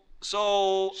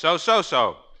 So.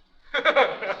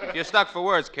 If you're stuck for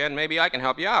words, Ken, maybe I can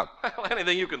help you out. Well,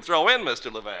 anything you can throw in,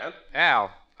 Mr. Levant.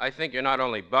 Al, I think you're not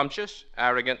only bumptious,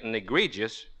 arrogant, and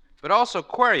egregious, but also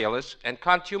querulous and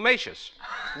contumacious.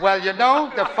 Well, you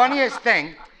know, the funniest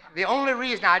thing, the only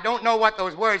reason I don't know what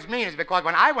those words mean is because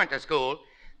when I went to school,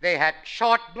 they had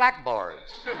short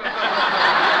blackboards.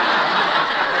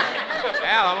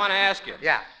 Al, I want to ask you.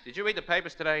 Yeah. Did you read the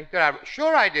papers today?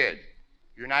 Sure I did.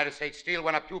 United States Steel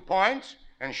went up 2 points,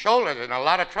 and Shoulders in a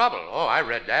lot of trouble. Oh, I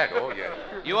read that. Oh, yeah.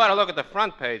 You ought to look at the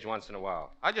front page once in a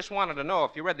while. I just wanted to know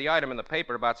if you read the item in the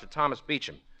paper about Sir Thomas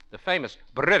Beecham, the famous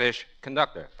British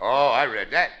conductor. Oh, I read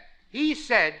that. He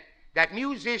said that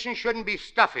musicians shouldn't be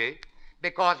stuffy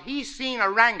because he's seen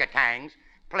orangutans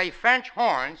play French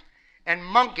horns and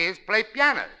monkeys play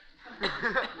pianos.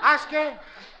 Oscar,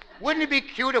 wouldn't it be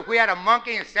cute if we had a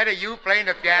monkey instead of you playing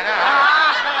the piano?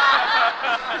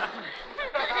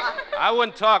 I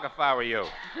wouldn't talk if I were you.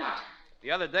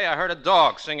 The other day I heard a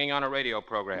dog singing on a radio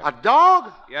program. A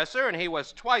dog? Yes, sir, and he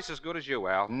was twice as good as you,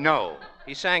 Al. No.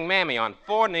 He sang Mammy on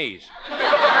 4 knees.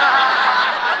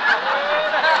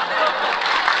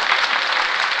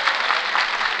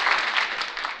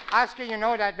 Oscar, you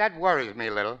know, that worries me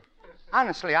a little.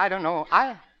 Honestly, I don't know.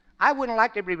 I wouldn't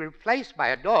like to be replaced by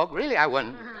a dog. Really, I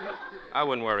wouldn't. I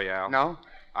wouldn't worry, Al. No?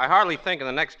 I hardly think in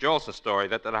the next Jolson story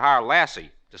that they'd hire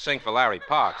Lassie to sing for Larry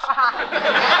Parks.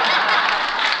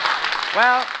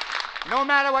 Well, no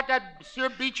matter what that Sir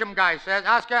Beecham guy says,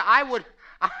 Oscar, I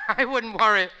wouldn't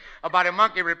worry about a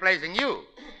monkey replacing you.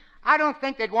 I don't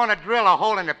think they'd want to drill a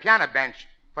hole in the piano bench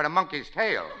for the monkey's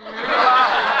tail.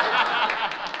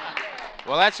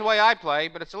 Well, that's the way I play,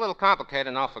 but it's a little complicated,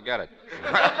 and I'll forget it.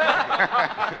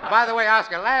 By the way,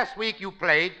 Oscar, last week you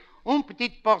played une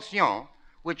petite portion,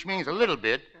 which means a little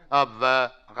bit, of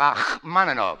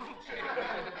Rachmaninoff.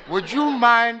 Would you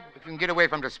mind, if you can get away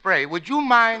from the spray, would you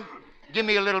mind give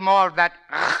me a little more of that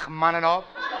Rachmaninoff?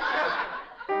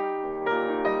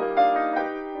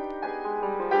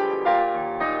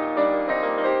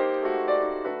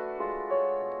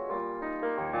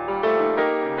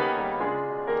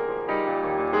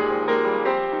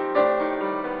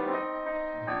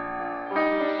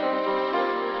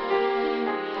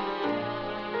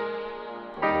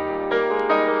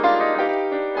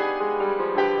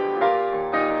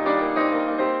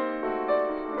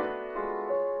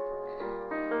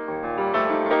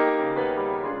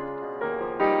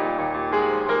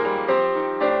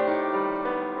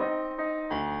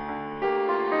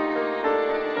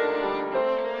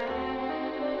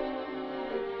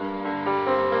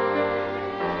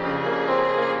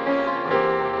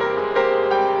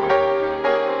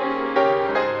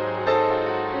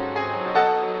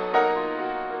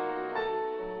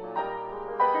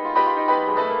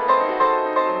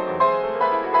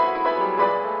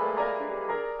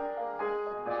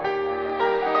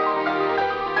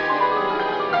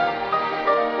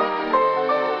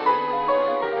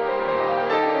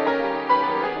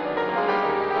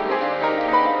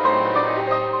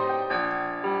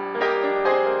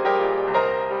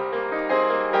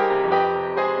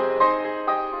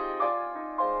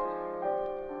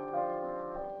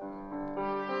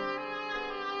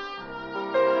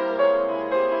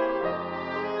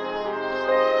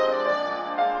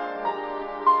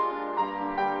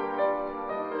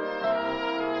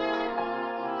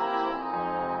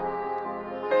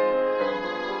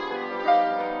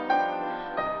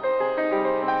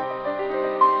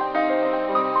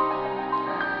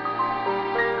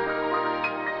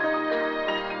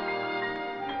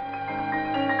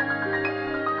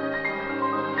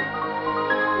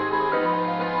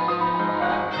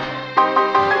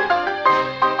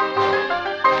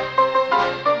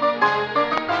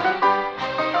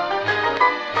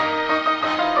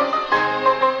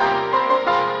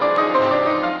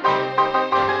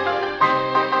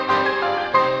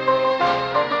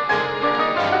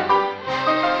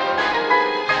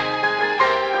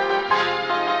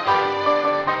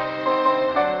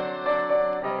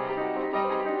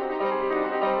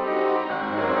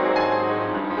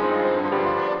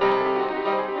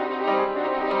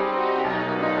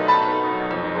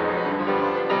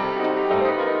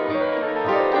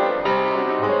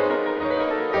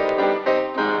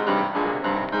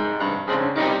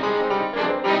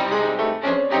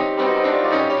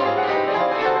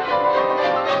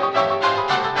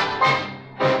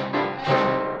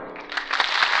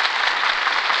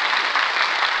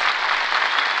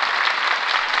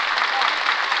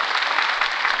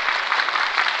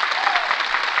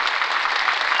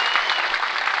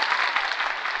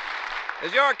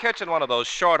 Is your kitchen one of those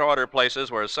short-order places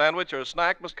where a sandwich or a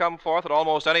snack must come forth at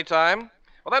almost any time?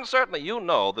 Well, then certainly you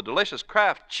know the delicious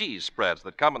Kraft cheese spreads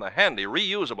that come in the handy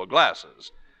reusable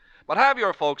glasses. But have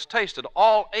your folks tasted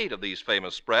all 8 of these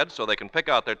famous spreads so they can pick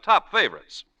out their top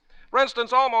favorites? For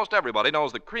instance, almost everybody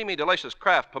knows the creamy, delicious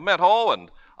Kraft pimento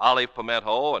and olive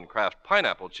pimento and Kraft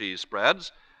pineapple cheese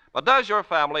spreads. But does your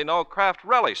family know Kraft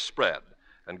relish spread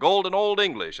and golden old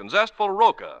English and zestful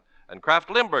roca and Kraft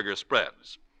Limburger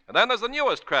spreads? And then there's the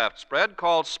newest Kraft spread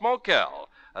called Smokelle,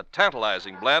 a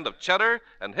tantalizing blend of cheddar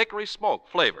and hickory smoke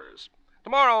flavors.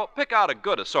 Tomorrow, pick out a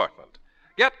good assortment.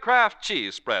 Get Kraft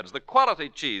cheese spreads, the quality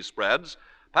cheese spreads,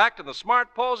 packed in the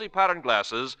smart posy pattern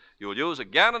glasses you'll use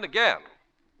again and again.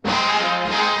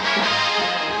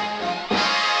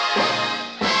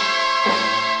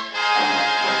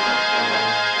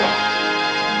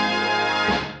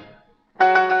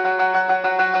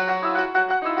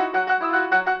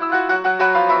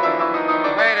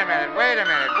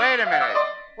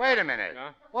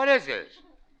 is this?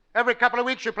 Every couple of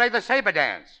weeks you play the saber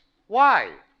dance. Why?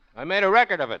 I made a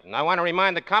record of it, and I want to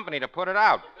remind the company to put it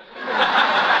out.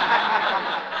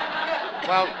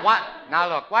 Well, what? Now,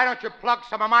 look, why don't you plug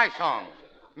some of my songs?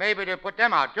 Maybe they'll put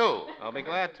them out, too. I'll be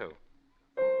glad to.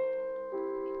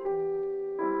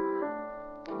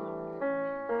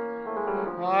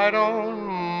 I don't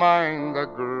mind the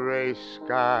gray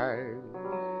skies.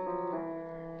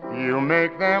 You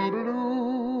make them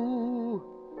blue,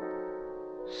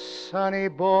 sunny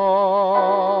boy.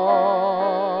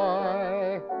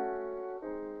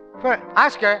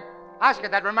 Oscar,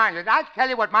 that reminds me. Did I tell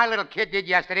you what my little kid did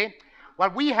yesterday? Well,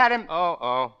 we had him...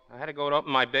 Oh. I had to go to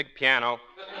open my big piano.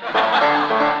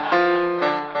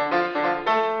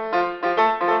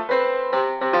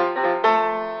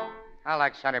 I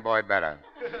like Sonny Boy better.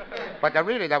 But that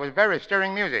was very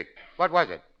stirring music. What was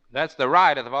it? That's the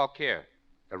Ride of the Valkyr.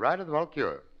 The Ride of the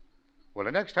Valkyr. Well,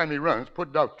 the next time he runs,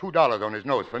 put down $2 on his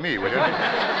nose for me, will you?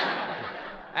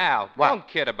 Al, What? don't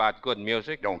kid about good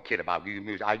music. Don't kid about good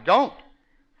music. I don't.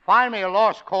 Find me a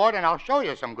lost chord, and I'll show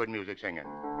you some good music singing.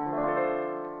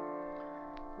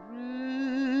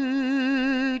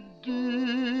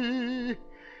 Ridi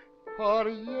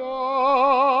pariazio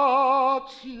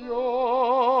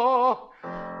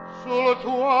sul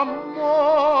tuo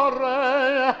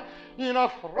amore in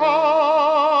affrontio.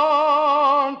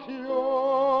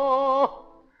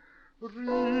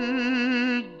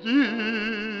 Ridi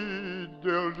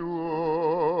del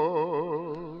duo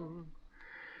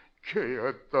che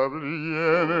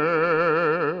atavviene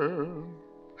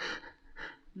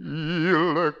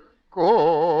il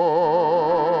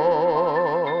cor.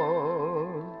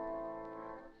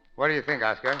 What do you think,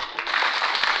 Oscar?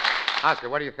 Oscar,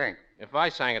 what do you think? If I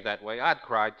sang it that way, I'd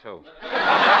cry, too.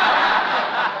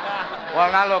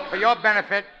 Well, now look, for your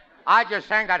benefit, I just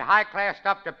sang that high-class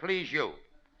stuff to please you.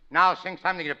 Now sing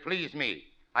something to please me.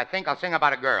 I think I'll sing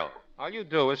about a girl. All you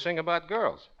do is sing about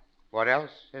girls. What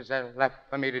else is there left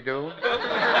for me to do?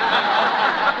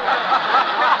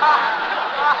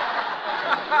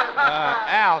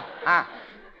 Al. Huh?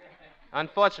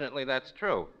 Unfortunately, that's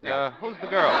true. Who's the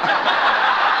girl?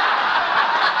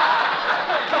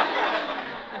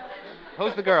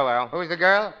 Who's the girl, Al? Who's the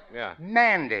girl? Yeah.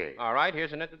 Mandy. All right,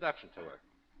 here's an introduction to her.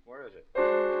 Where is it?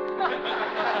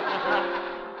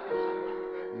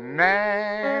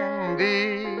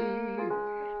 Mandy,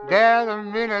 there's a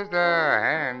minister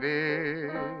handy,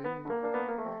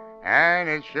 and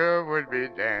it sure would be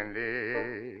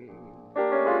dandy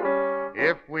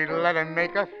if we let him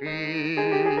make a fee.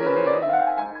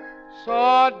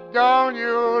 So don't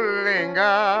you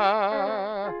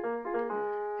linger.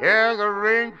 Here's a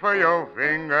ring for your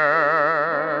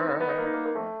finger.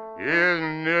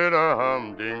 Isn't it a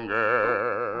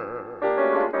humdinger?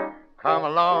 Come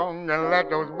along and let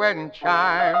those wedding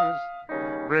chimes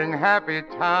bring happy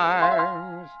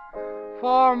times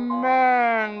for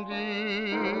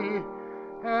Mandy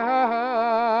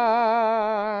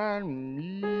and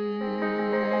me.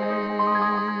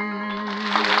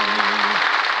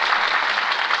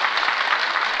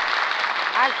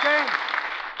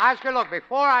 Oscar, look,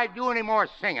 before I do any more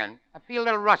singing, I feel a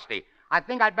little rusty. I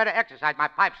think I'd better exercise my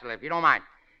pipes a little, if you don't mind.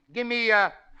 Give me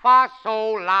fa,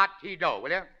 sol, la, ti, do,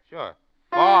 will you? Sure.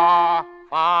 Fa,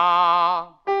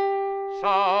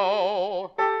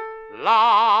 sol,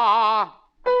 la,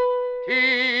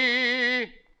 ti,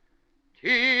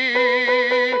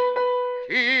 ti.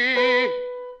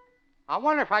 I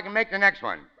wonder if I can make the next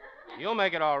one. You'll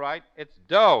make it all right. It's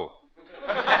do.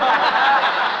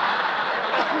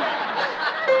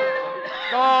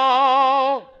 Do.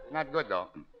 Not good, though.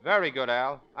 Very good,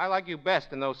 Al. I like you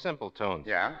best in those simple tunes.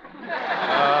 Yeah?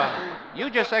 You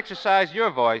just exercised your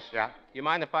voice. Yeah? You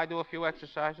mind if I do a few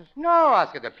exercises? No,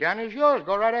 Oscar, the piano's yours.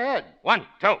 Go right ahead. 1,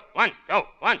 2, 1, 2,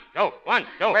 1, 2, 1,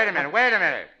 2. Wait a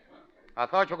minute. I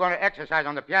thought you were going to exercise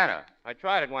on the piano. I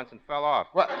tried it once and fell off.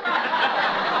 What?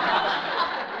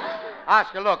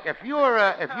 Oscar, look, if you're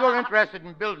interested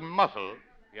in building muscle,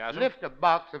 Yes, lift a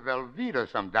box of Velveeta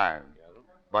sometime.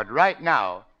 But right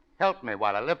now, help me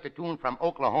while I lift a tune from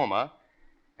Oklahoma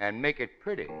and make it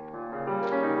pretty.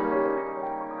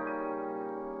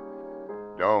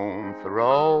 Don't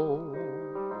throw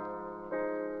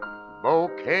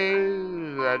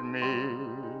bouquets at me.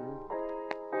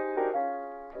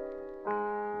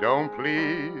 Don't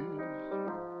please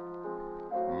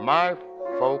my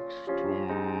folks too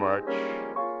much.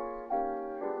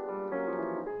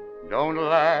 Don't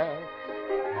laugh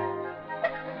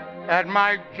at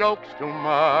my jokes too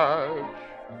much.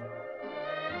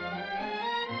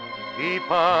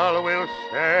 People will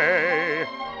say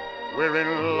we're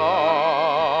in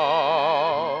love.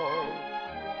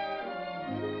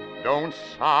 Don't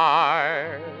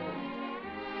sigh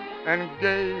and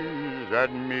gaze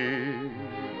at me.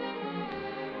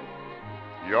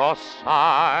 Your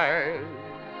sighs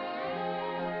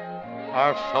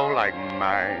are so like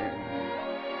mine.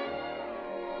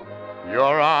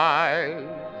 Your eyes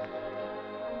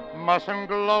mustn't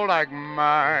glow like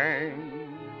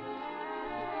mine.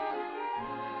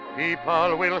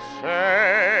 People will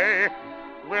say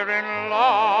we're in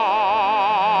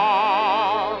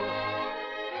love.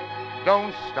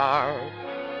 Don't start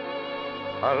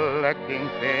collecting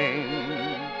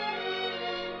things.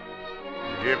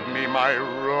 Give me my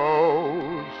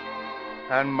rose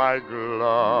and my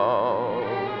glove.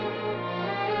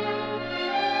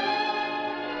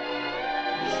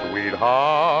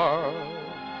 Sweetheart,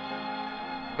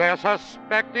 they're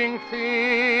suspecting things.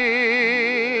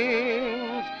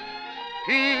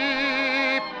 People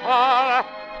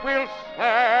will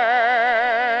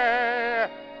say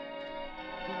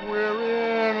we're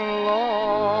in love.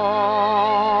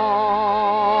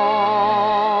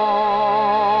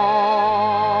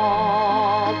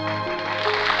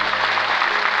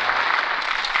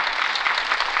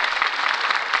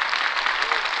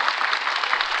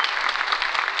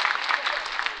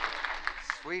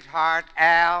 Sweetheart,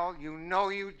 Al, you know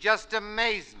you just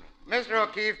amaze me. Mr.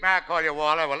 O'Keefe, may I call you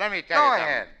Waller? Well, let me tell you Go something.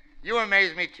 ahead. You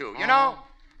amaze me, too. You know,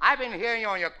 I've been hearing you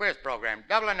on your quiz program,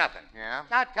 Double or Nothing. Yeah?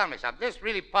 Now, tell me something. This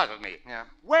really puzzles me. Yeah.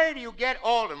 Where do you get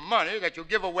all the money that you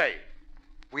give away?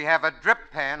 We have a drip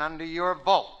pan under your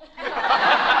vault.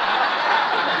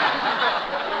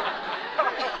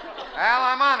 Al,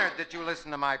 I'm honored that you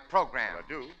listen to my program. I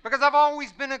do. Because I've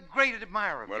always been a great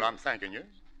admirer of Well, you. I'm thanking you.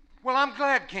 Well, I'm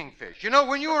glad, Kingfish. You know,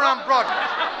 when you were on Broadway...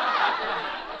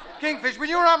 Kingfish, when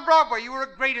you were on Broadway, you were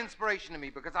a great inspiration to me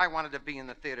because I wanted to be in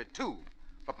the theater, too.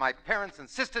 But my parents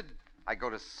insisted I go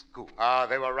to school. Ah,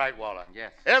 they were right, Waller.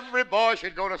 Yes. Every boy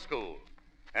should go to school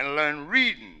and learn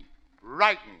reading,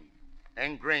 writing,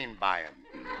 and grain buying.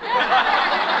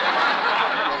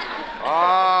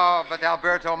 Oh, but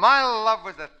Alberto, my love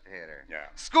was the theater. Yeah.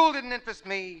 School didn't interest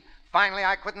me. Finally,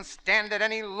 I couldn't stand it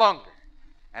any longer.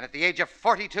 And at the age of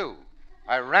 42,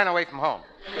 I ran away from home.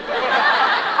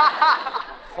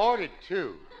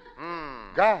 42?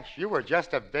 Gosh, you were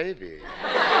just a baby.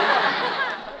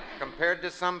 Compared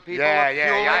to some people, Yeah, a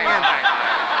fuel yeah.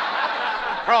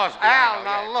 engine. Crosby. Al,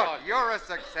 now look, you're a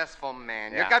successful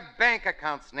man. Yeah. You got bank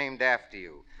accounts named after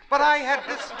you. But I had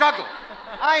to struggle.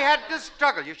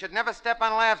 You should never step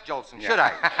on laughs, Jolson, should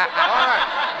I? All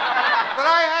right. But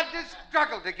I had to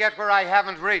struggle to get where I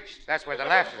haven't reached. That's where the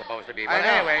laughs are supposed to be. But I know.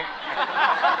 anyway,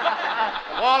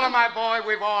 Waller, my boy,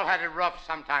 we've all had it rough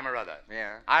sometime or other.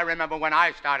 Yeah. I remember when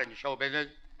I started in show business,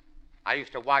 I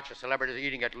used to watch the celebrities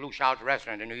eating at Lou Schau's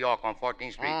restaurant in New York on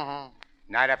 14th Street.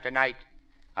 Night after night,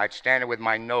 I'd stand there with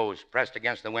my nose pressed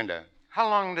against the window. How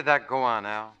long did that go on,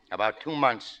 Al? About 2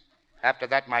 months. After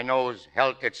that, my nose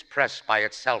held its press by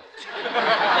itself.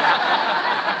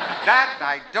 That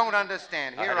I don't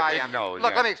understand. I Here had a I big am. nose,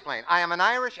 Look, yeah. let me explain. I am an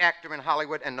Irish actor in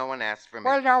Hollywood, and no one asked for me.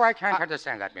 Well, no, I can't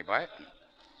understand that, me boy.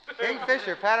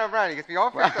 Kingfisher, Pat O'Brien, he gets me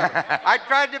all fixed up. I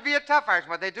tried to be a tough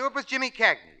Irishman. What they do it was Jimmy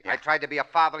Cagney. I tried to be a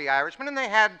fatherly Irishman, and they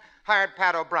had hired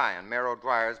Pat O'Brien, Mayor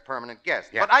O'Dwyer's permanent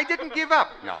guest. Yeah. But I didn't give up.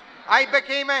 No. I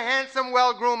became a handsome,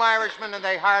 well-groomed Irishman, and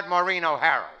they hired Maureen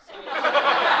O'Hara.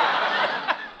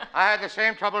 I had the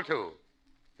same trouble, too.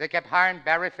 They kept hiring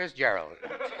Barry Fitzgerald.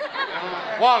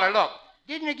 Waller, look,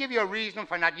 didn't they give you a reason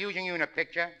for not using you in a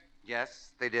picture?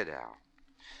 Yes, they did, Al.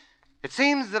 It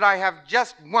seems that I have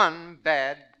just one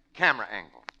bad camera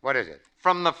angle. What is it?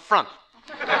 From the front.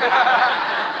 But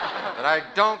I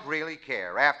don't really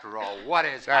care. After all, what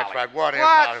is That's Hollywood? right. What is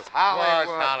What's Hollywood?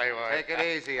 Hollywood? What's Hollywood? Take it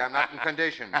easy. I'm not in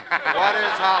condition. What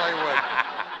is Hollywood?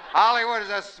 Hollywood is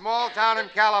a small town in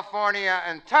California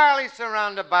entirely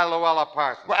surrounded by Luella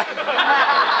Parsons.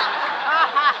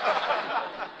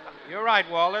 You're right,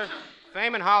 Walter.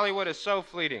 Fame in Hollywood is so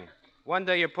fleeting. One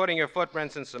day you're putting your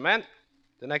footprints in cement,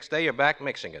 the next day you're back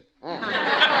mixing it.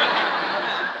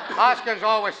 Oscar's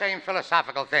always saying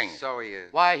philosophical things. So he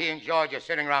is. Why he and George are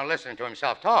sitting around listening to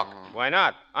himself talk. Why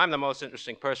not? I'm the most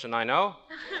interesting person I know.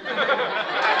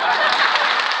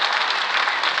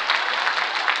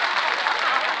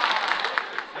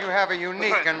 You have a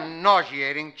unique and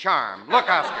nauseating charm. Look,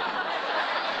 Oscar.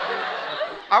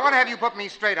 I want to have you put me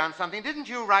straight on something. Didn't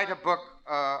you write a book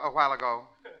a while ago?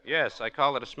 Yes, I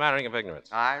call it a smattering of ignorance.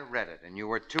 I read it, and you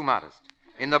were too modest.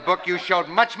 In the book, you showed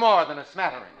much more than a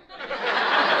smattering.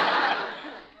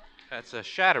 That's a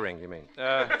shattering, you mean?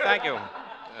 Thank you.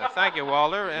 Thank you,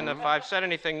 Walter. And if I've said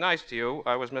anything nice to you,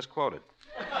 I was misquoted.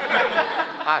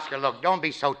 Oscar, look, don't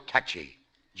be so touchy.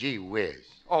 Gee whiz.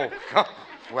 Oh,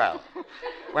 Well,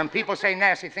 When people say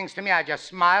nasty things to me, I just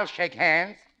smile, shake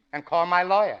hands, and call my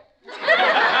lawyer.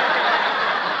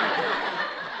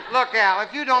 Look, Al,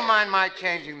 if you don't mind my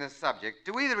changing the subject,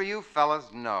 do either of you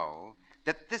fellas know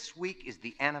that this week is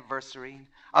the anniversary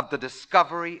of the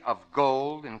discovery of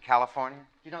gold in California?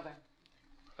 Do you know that?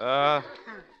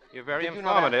 You're very Did you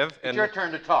know that? informative. It's your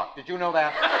turn to talk. Did you know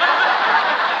that?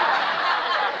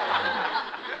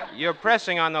 You're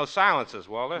pressing on those silences,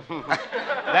 Walter.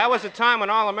 That was the time when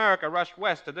all America rushed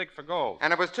west to dig for gold.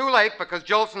 And it was too late because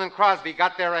Jolson and Crosby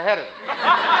got there ahead of them.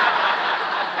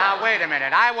 Now, wait a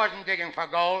minute. I wasn't digging for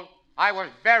gold. I was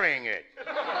burying it.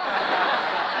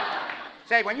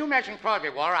 Say, when you mentioned Crosby,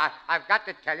 Walter, I've got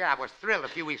to tell you, I was thrilled a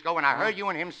few weeks ago when I heard you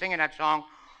and him singing that song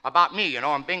about me,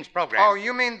 on Bing's program. Oh,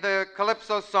 you mean the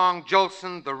Calypso song,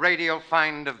 Jolson, the radio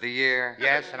find of the year?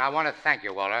 Yes, and I want to thank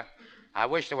you, Walter. I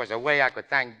wish there was a way I could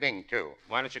thank Bing, too.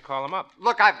 Why don't you call him up?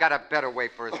 Look, I've got a better way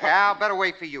for us, Al, better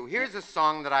way for you. Here's a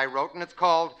song that I wrote, and it's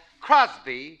called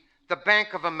Crosby, the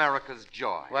Bank of America's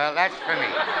Joy. Well, that's for me.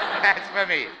 That's for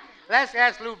me. Let's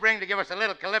ask Lou Bring to give us a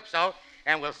little calypso,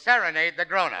 and we'll serenade the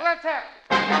grown-ups. Let's have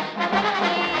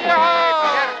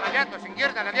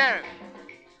it.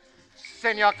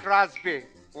 Senor Crosby,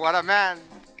 what a man.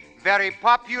 Very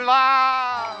popular.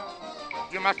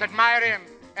 You must admire him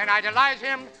and idolize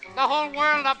him. The whole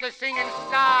world of the singing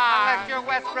star. Unless you're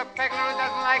Westbrook Pegler, who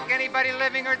doesn't like anybody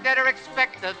living or dead or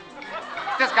expected.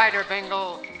 This guy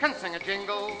Bingle can sing a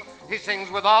jingle. He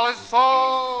sings with all his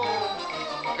soul.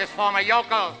 This former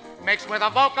yokel makes with a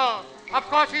vocal. Of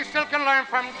course, he still can learn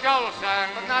from Jolson.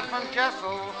 But not from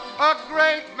Jessel, a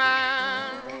great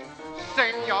man.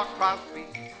 Senor Crosby,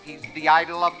 he's the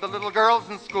idol of the little girls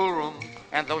in schoolrooms.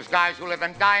 And those guys who live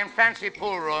and die in fancy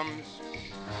pool rooms.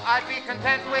 I'd be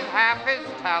content with half his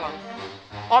talent.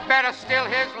 Or better still,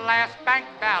 his last bank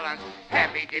balance.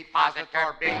 Heavy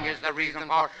depositor Bing is the reason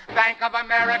for Bank of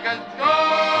America's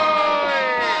joy.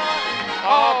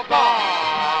 Oh,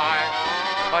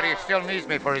 boy. But he still needs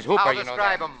me for his hooper, I'll you know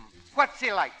describe that. him. What's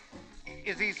he like?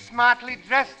 Is he smartly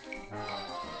dressed?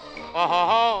 Oh, ho,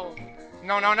 ho.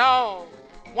 No, no, no.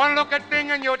 One look at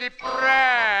Bing and you're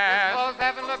depressed. His clothes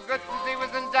haven't looked good since he was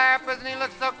in diapers, and he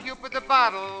looks so cute with the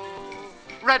bottle.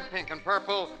 Red, pink, and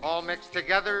purple, all mixed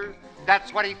together.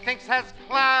 That's what he thinks has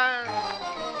class.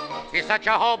 He's such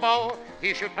a hobo,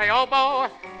 he should play oboe.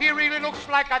 He really looks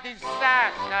like a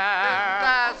disaster.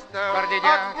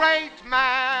 A great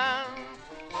man.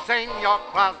 Senor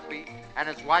Crosby. And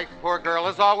his wife, poor girl,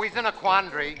 is always in a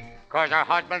quandary. 'Cause her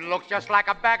husband looks just like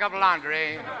a bag of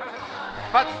laundry.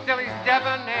 But still he's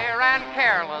debonair and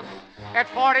careless. At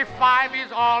 45,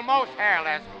 he's almost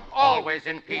hairless. Always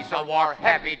in peace or war,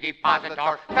 heavy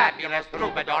depositor, fabulous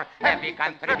troubadour, heavy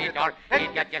contributor.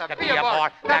 He'd get just to be a bore.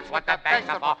 That's what the banks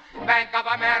are for. Bank of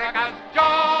America's joy!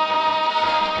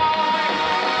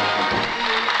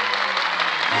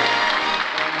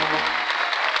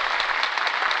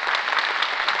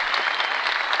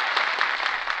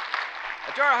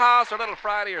 At your house, or little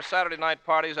Friday or Saturday night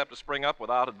parties have to spring up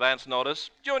without advance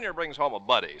notice. Junior brings home a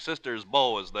buddy. Sister's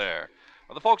beau is there.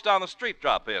 Or the folks down the street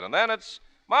drop in, and then it's,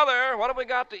 Mother, what have we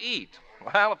got to eat?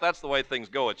 Well, if that's the way things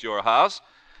go at your house,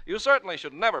 you certainly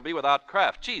should never be without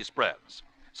Kraft cheese spreads.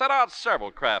 Set out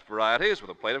several Kraft varieties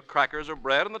with a plate of crackers or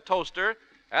bread in the toaster,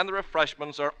 and the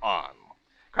refreshments are on.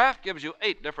 Kraft gives you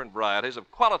 8 different varieties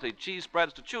of quality cheese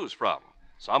spreads to choose from.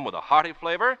 Some with a hearty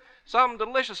flavor, some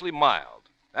deliciously mild.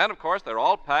 And, of course, they're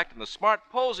all packed in the smart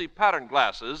Posey pattern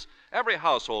glasses every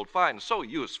household finds so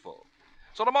useful.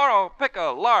 So tomorrow, pick a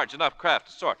large enough Kraft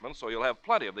assortment so you'll have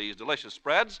plenty of these delicious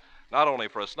spreads, not only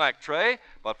for a snack tray,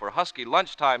 but for husky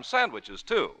lunchtime sandwiches,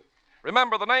 too.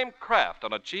 Remember, the name Kraft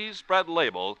on a cheese spread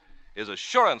label is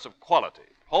assurance of quality,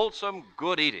 wholesome,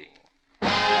 good eating.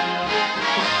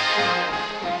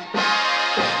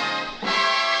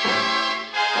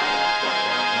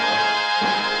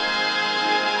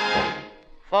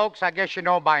 Folks, I guess you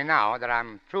know by now that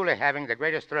I'm truly having the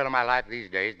greatest thrill of my life these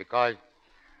days because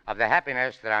of the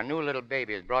happiness that our new little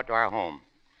baby has brought to our home.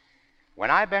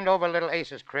 When I bend over little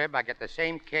Ace's crib, I get the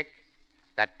same kick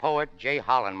that poet Jay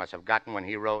Holland must have gotten when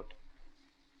he wrote,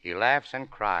 "He laughs and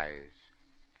cries,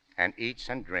 and eats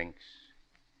and drinks,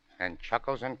 and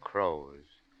chuckles and crows,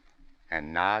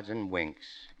 and nods and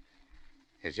winks,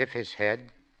 as if his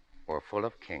head were full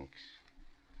of kinks."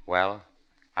 Well,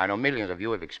 I know millions of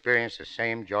you have experienced the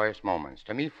same joyous moments.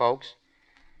 To me, folks,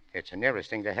 it's the nearest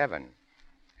thing to heaven.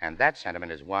 And that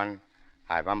sentiment is one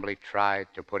I've humbly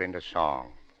tried to put into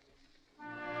song.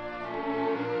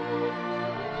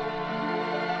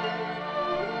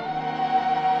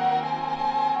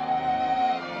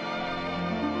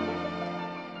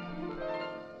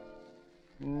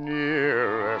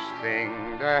 Nearest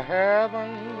thing to to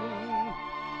heaven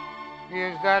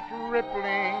is that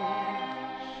rippling,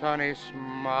 sunny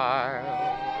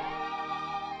smile.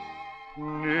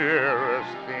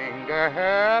 Nearest thing to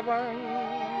heaven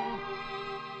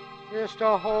is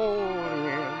to hold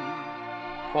him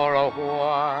for a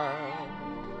while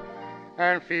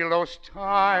and feel those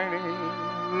tiny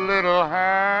little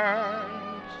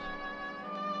hands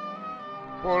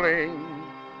pulling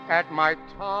at my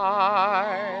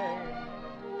tie.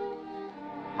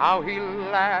 How he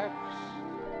laughs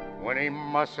when he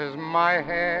musses my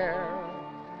hair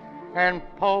and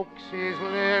pokes his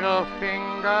little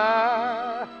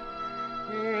finger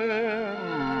in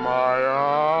my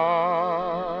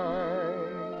eye.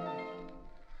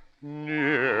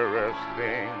 Nearest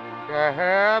thing to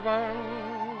heaven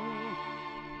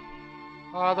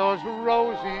are those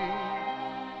rosy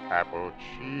apple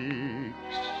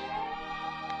cheeks.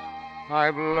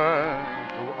 I've learned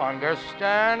to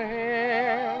understand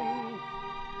him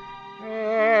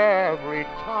every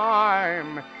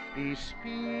time he speaks.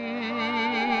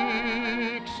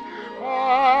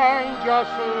 And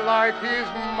just like his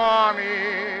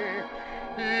mommy,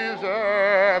 he's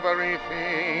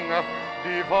everything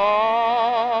divine.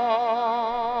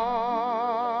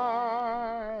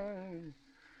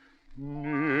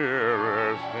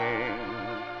 Nearest thing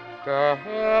to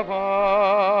heaven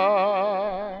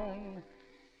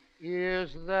is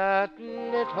that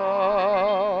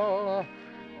little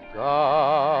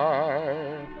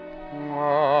guy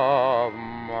of mine.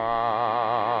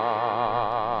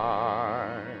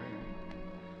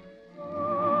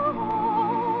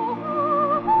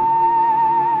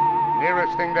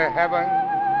 Nearest thing to heaven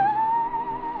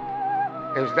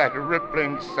is that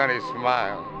rippling sunny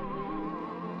smile.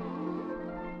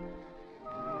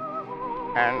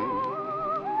 And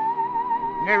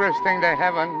nearest thing to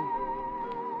heaven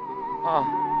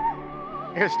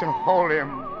is to hold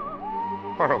him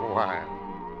for a while.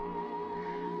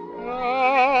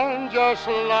 And just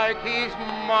like his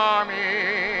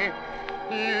mommy,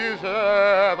 he's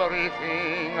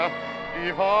everything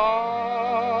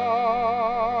divine.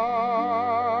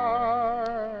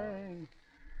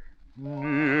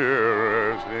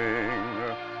 Nearest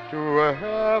thing to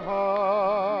heaven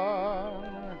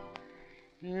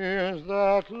is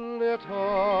that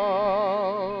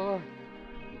little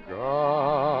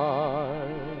guy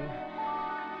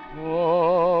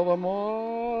of mine.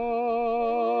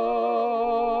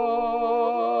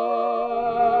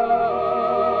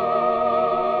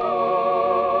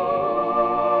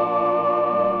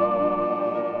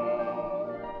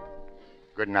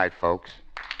 Good night, folks.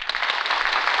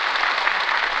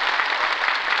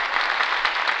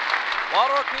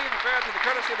 Walter O'Keefe appeared through the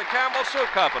courtesy of the Campbell Soup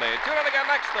Company. Tune in again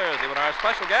next Thursday when our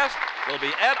special guest will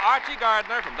be Ed Archie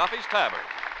Gardner from Duffy's Tavern.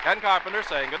 Ken Carpenter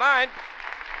saying good night.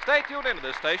 Stay tuned into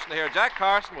this station to hear Jack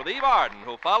Carson with Eve Arden,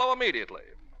 who'll follow immediately.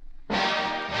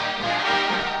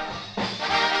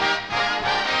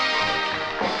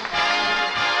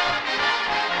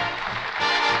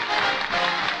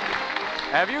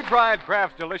 Have you tried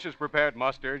Kraft's delicious prepared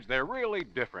mustards? They're really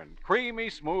different. Creamy,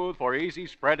 smooth for easy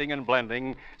spreading and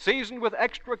blending, seasoned with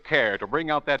extra care to bring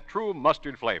out that true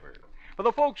mustard flavor. For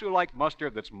the folks who like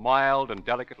mustard that's mild and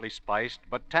delicately spiced,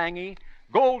 but tangy,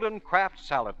 golden Kraft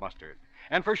salad mustard.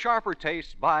 And for sharper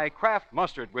tastes, buy Kraft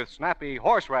mustard with snappy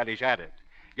horseradish added.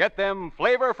 Get them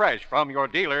flavor fresh from your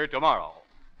dealer tomorrow.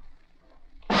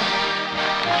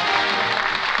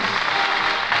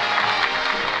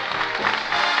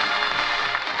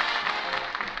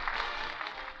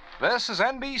 This is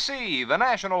NBC, the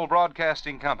national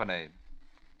broadcasting company.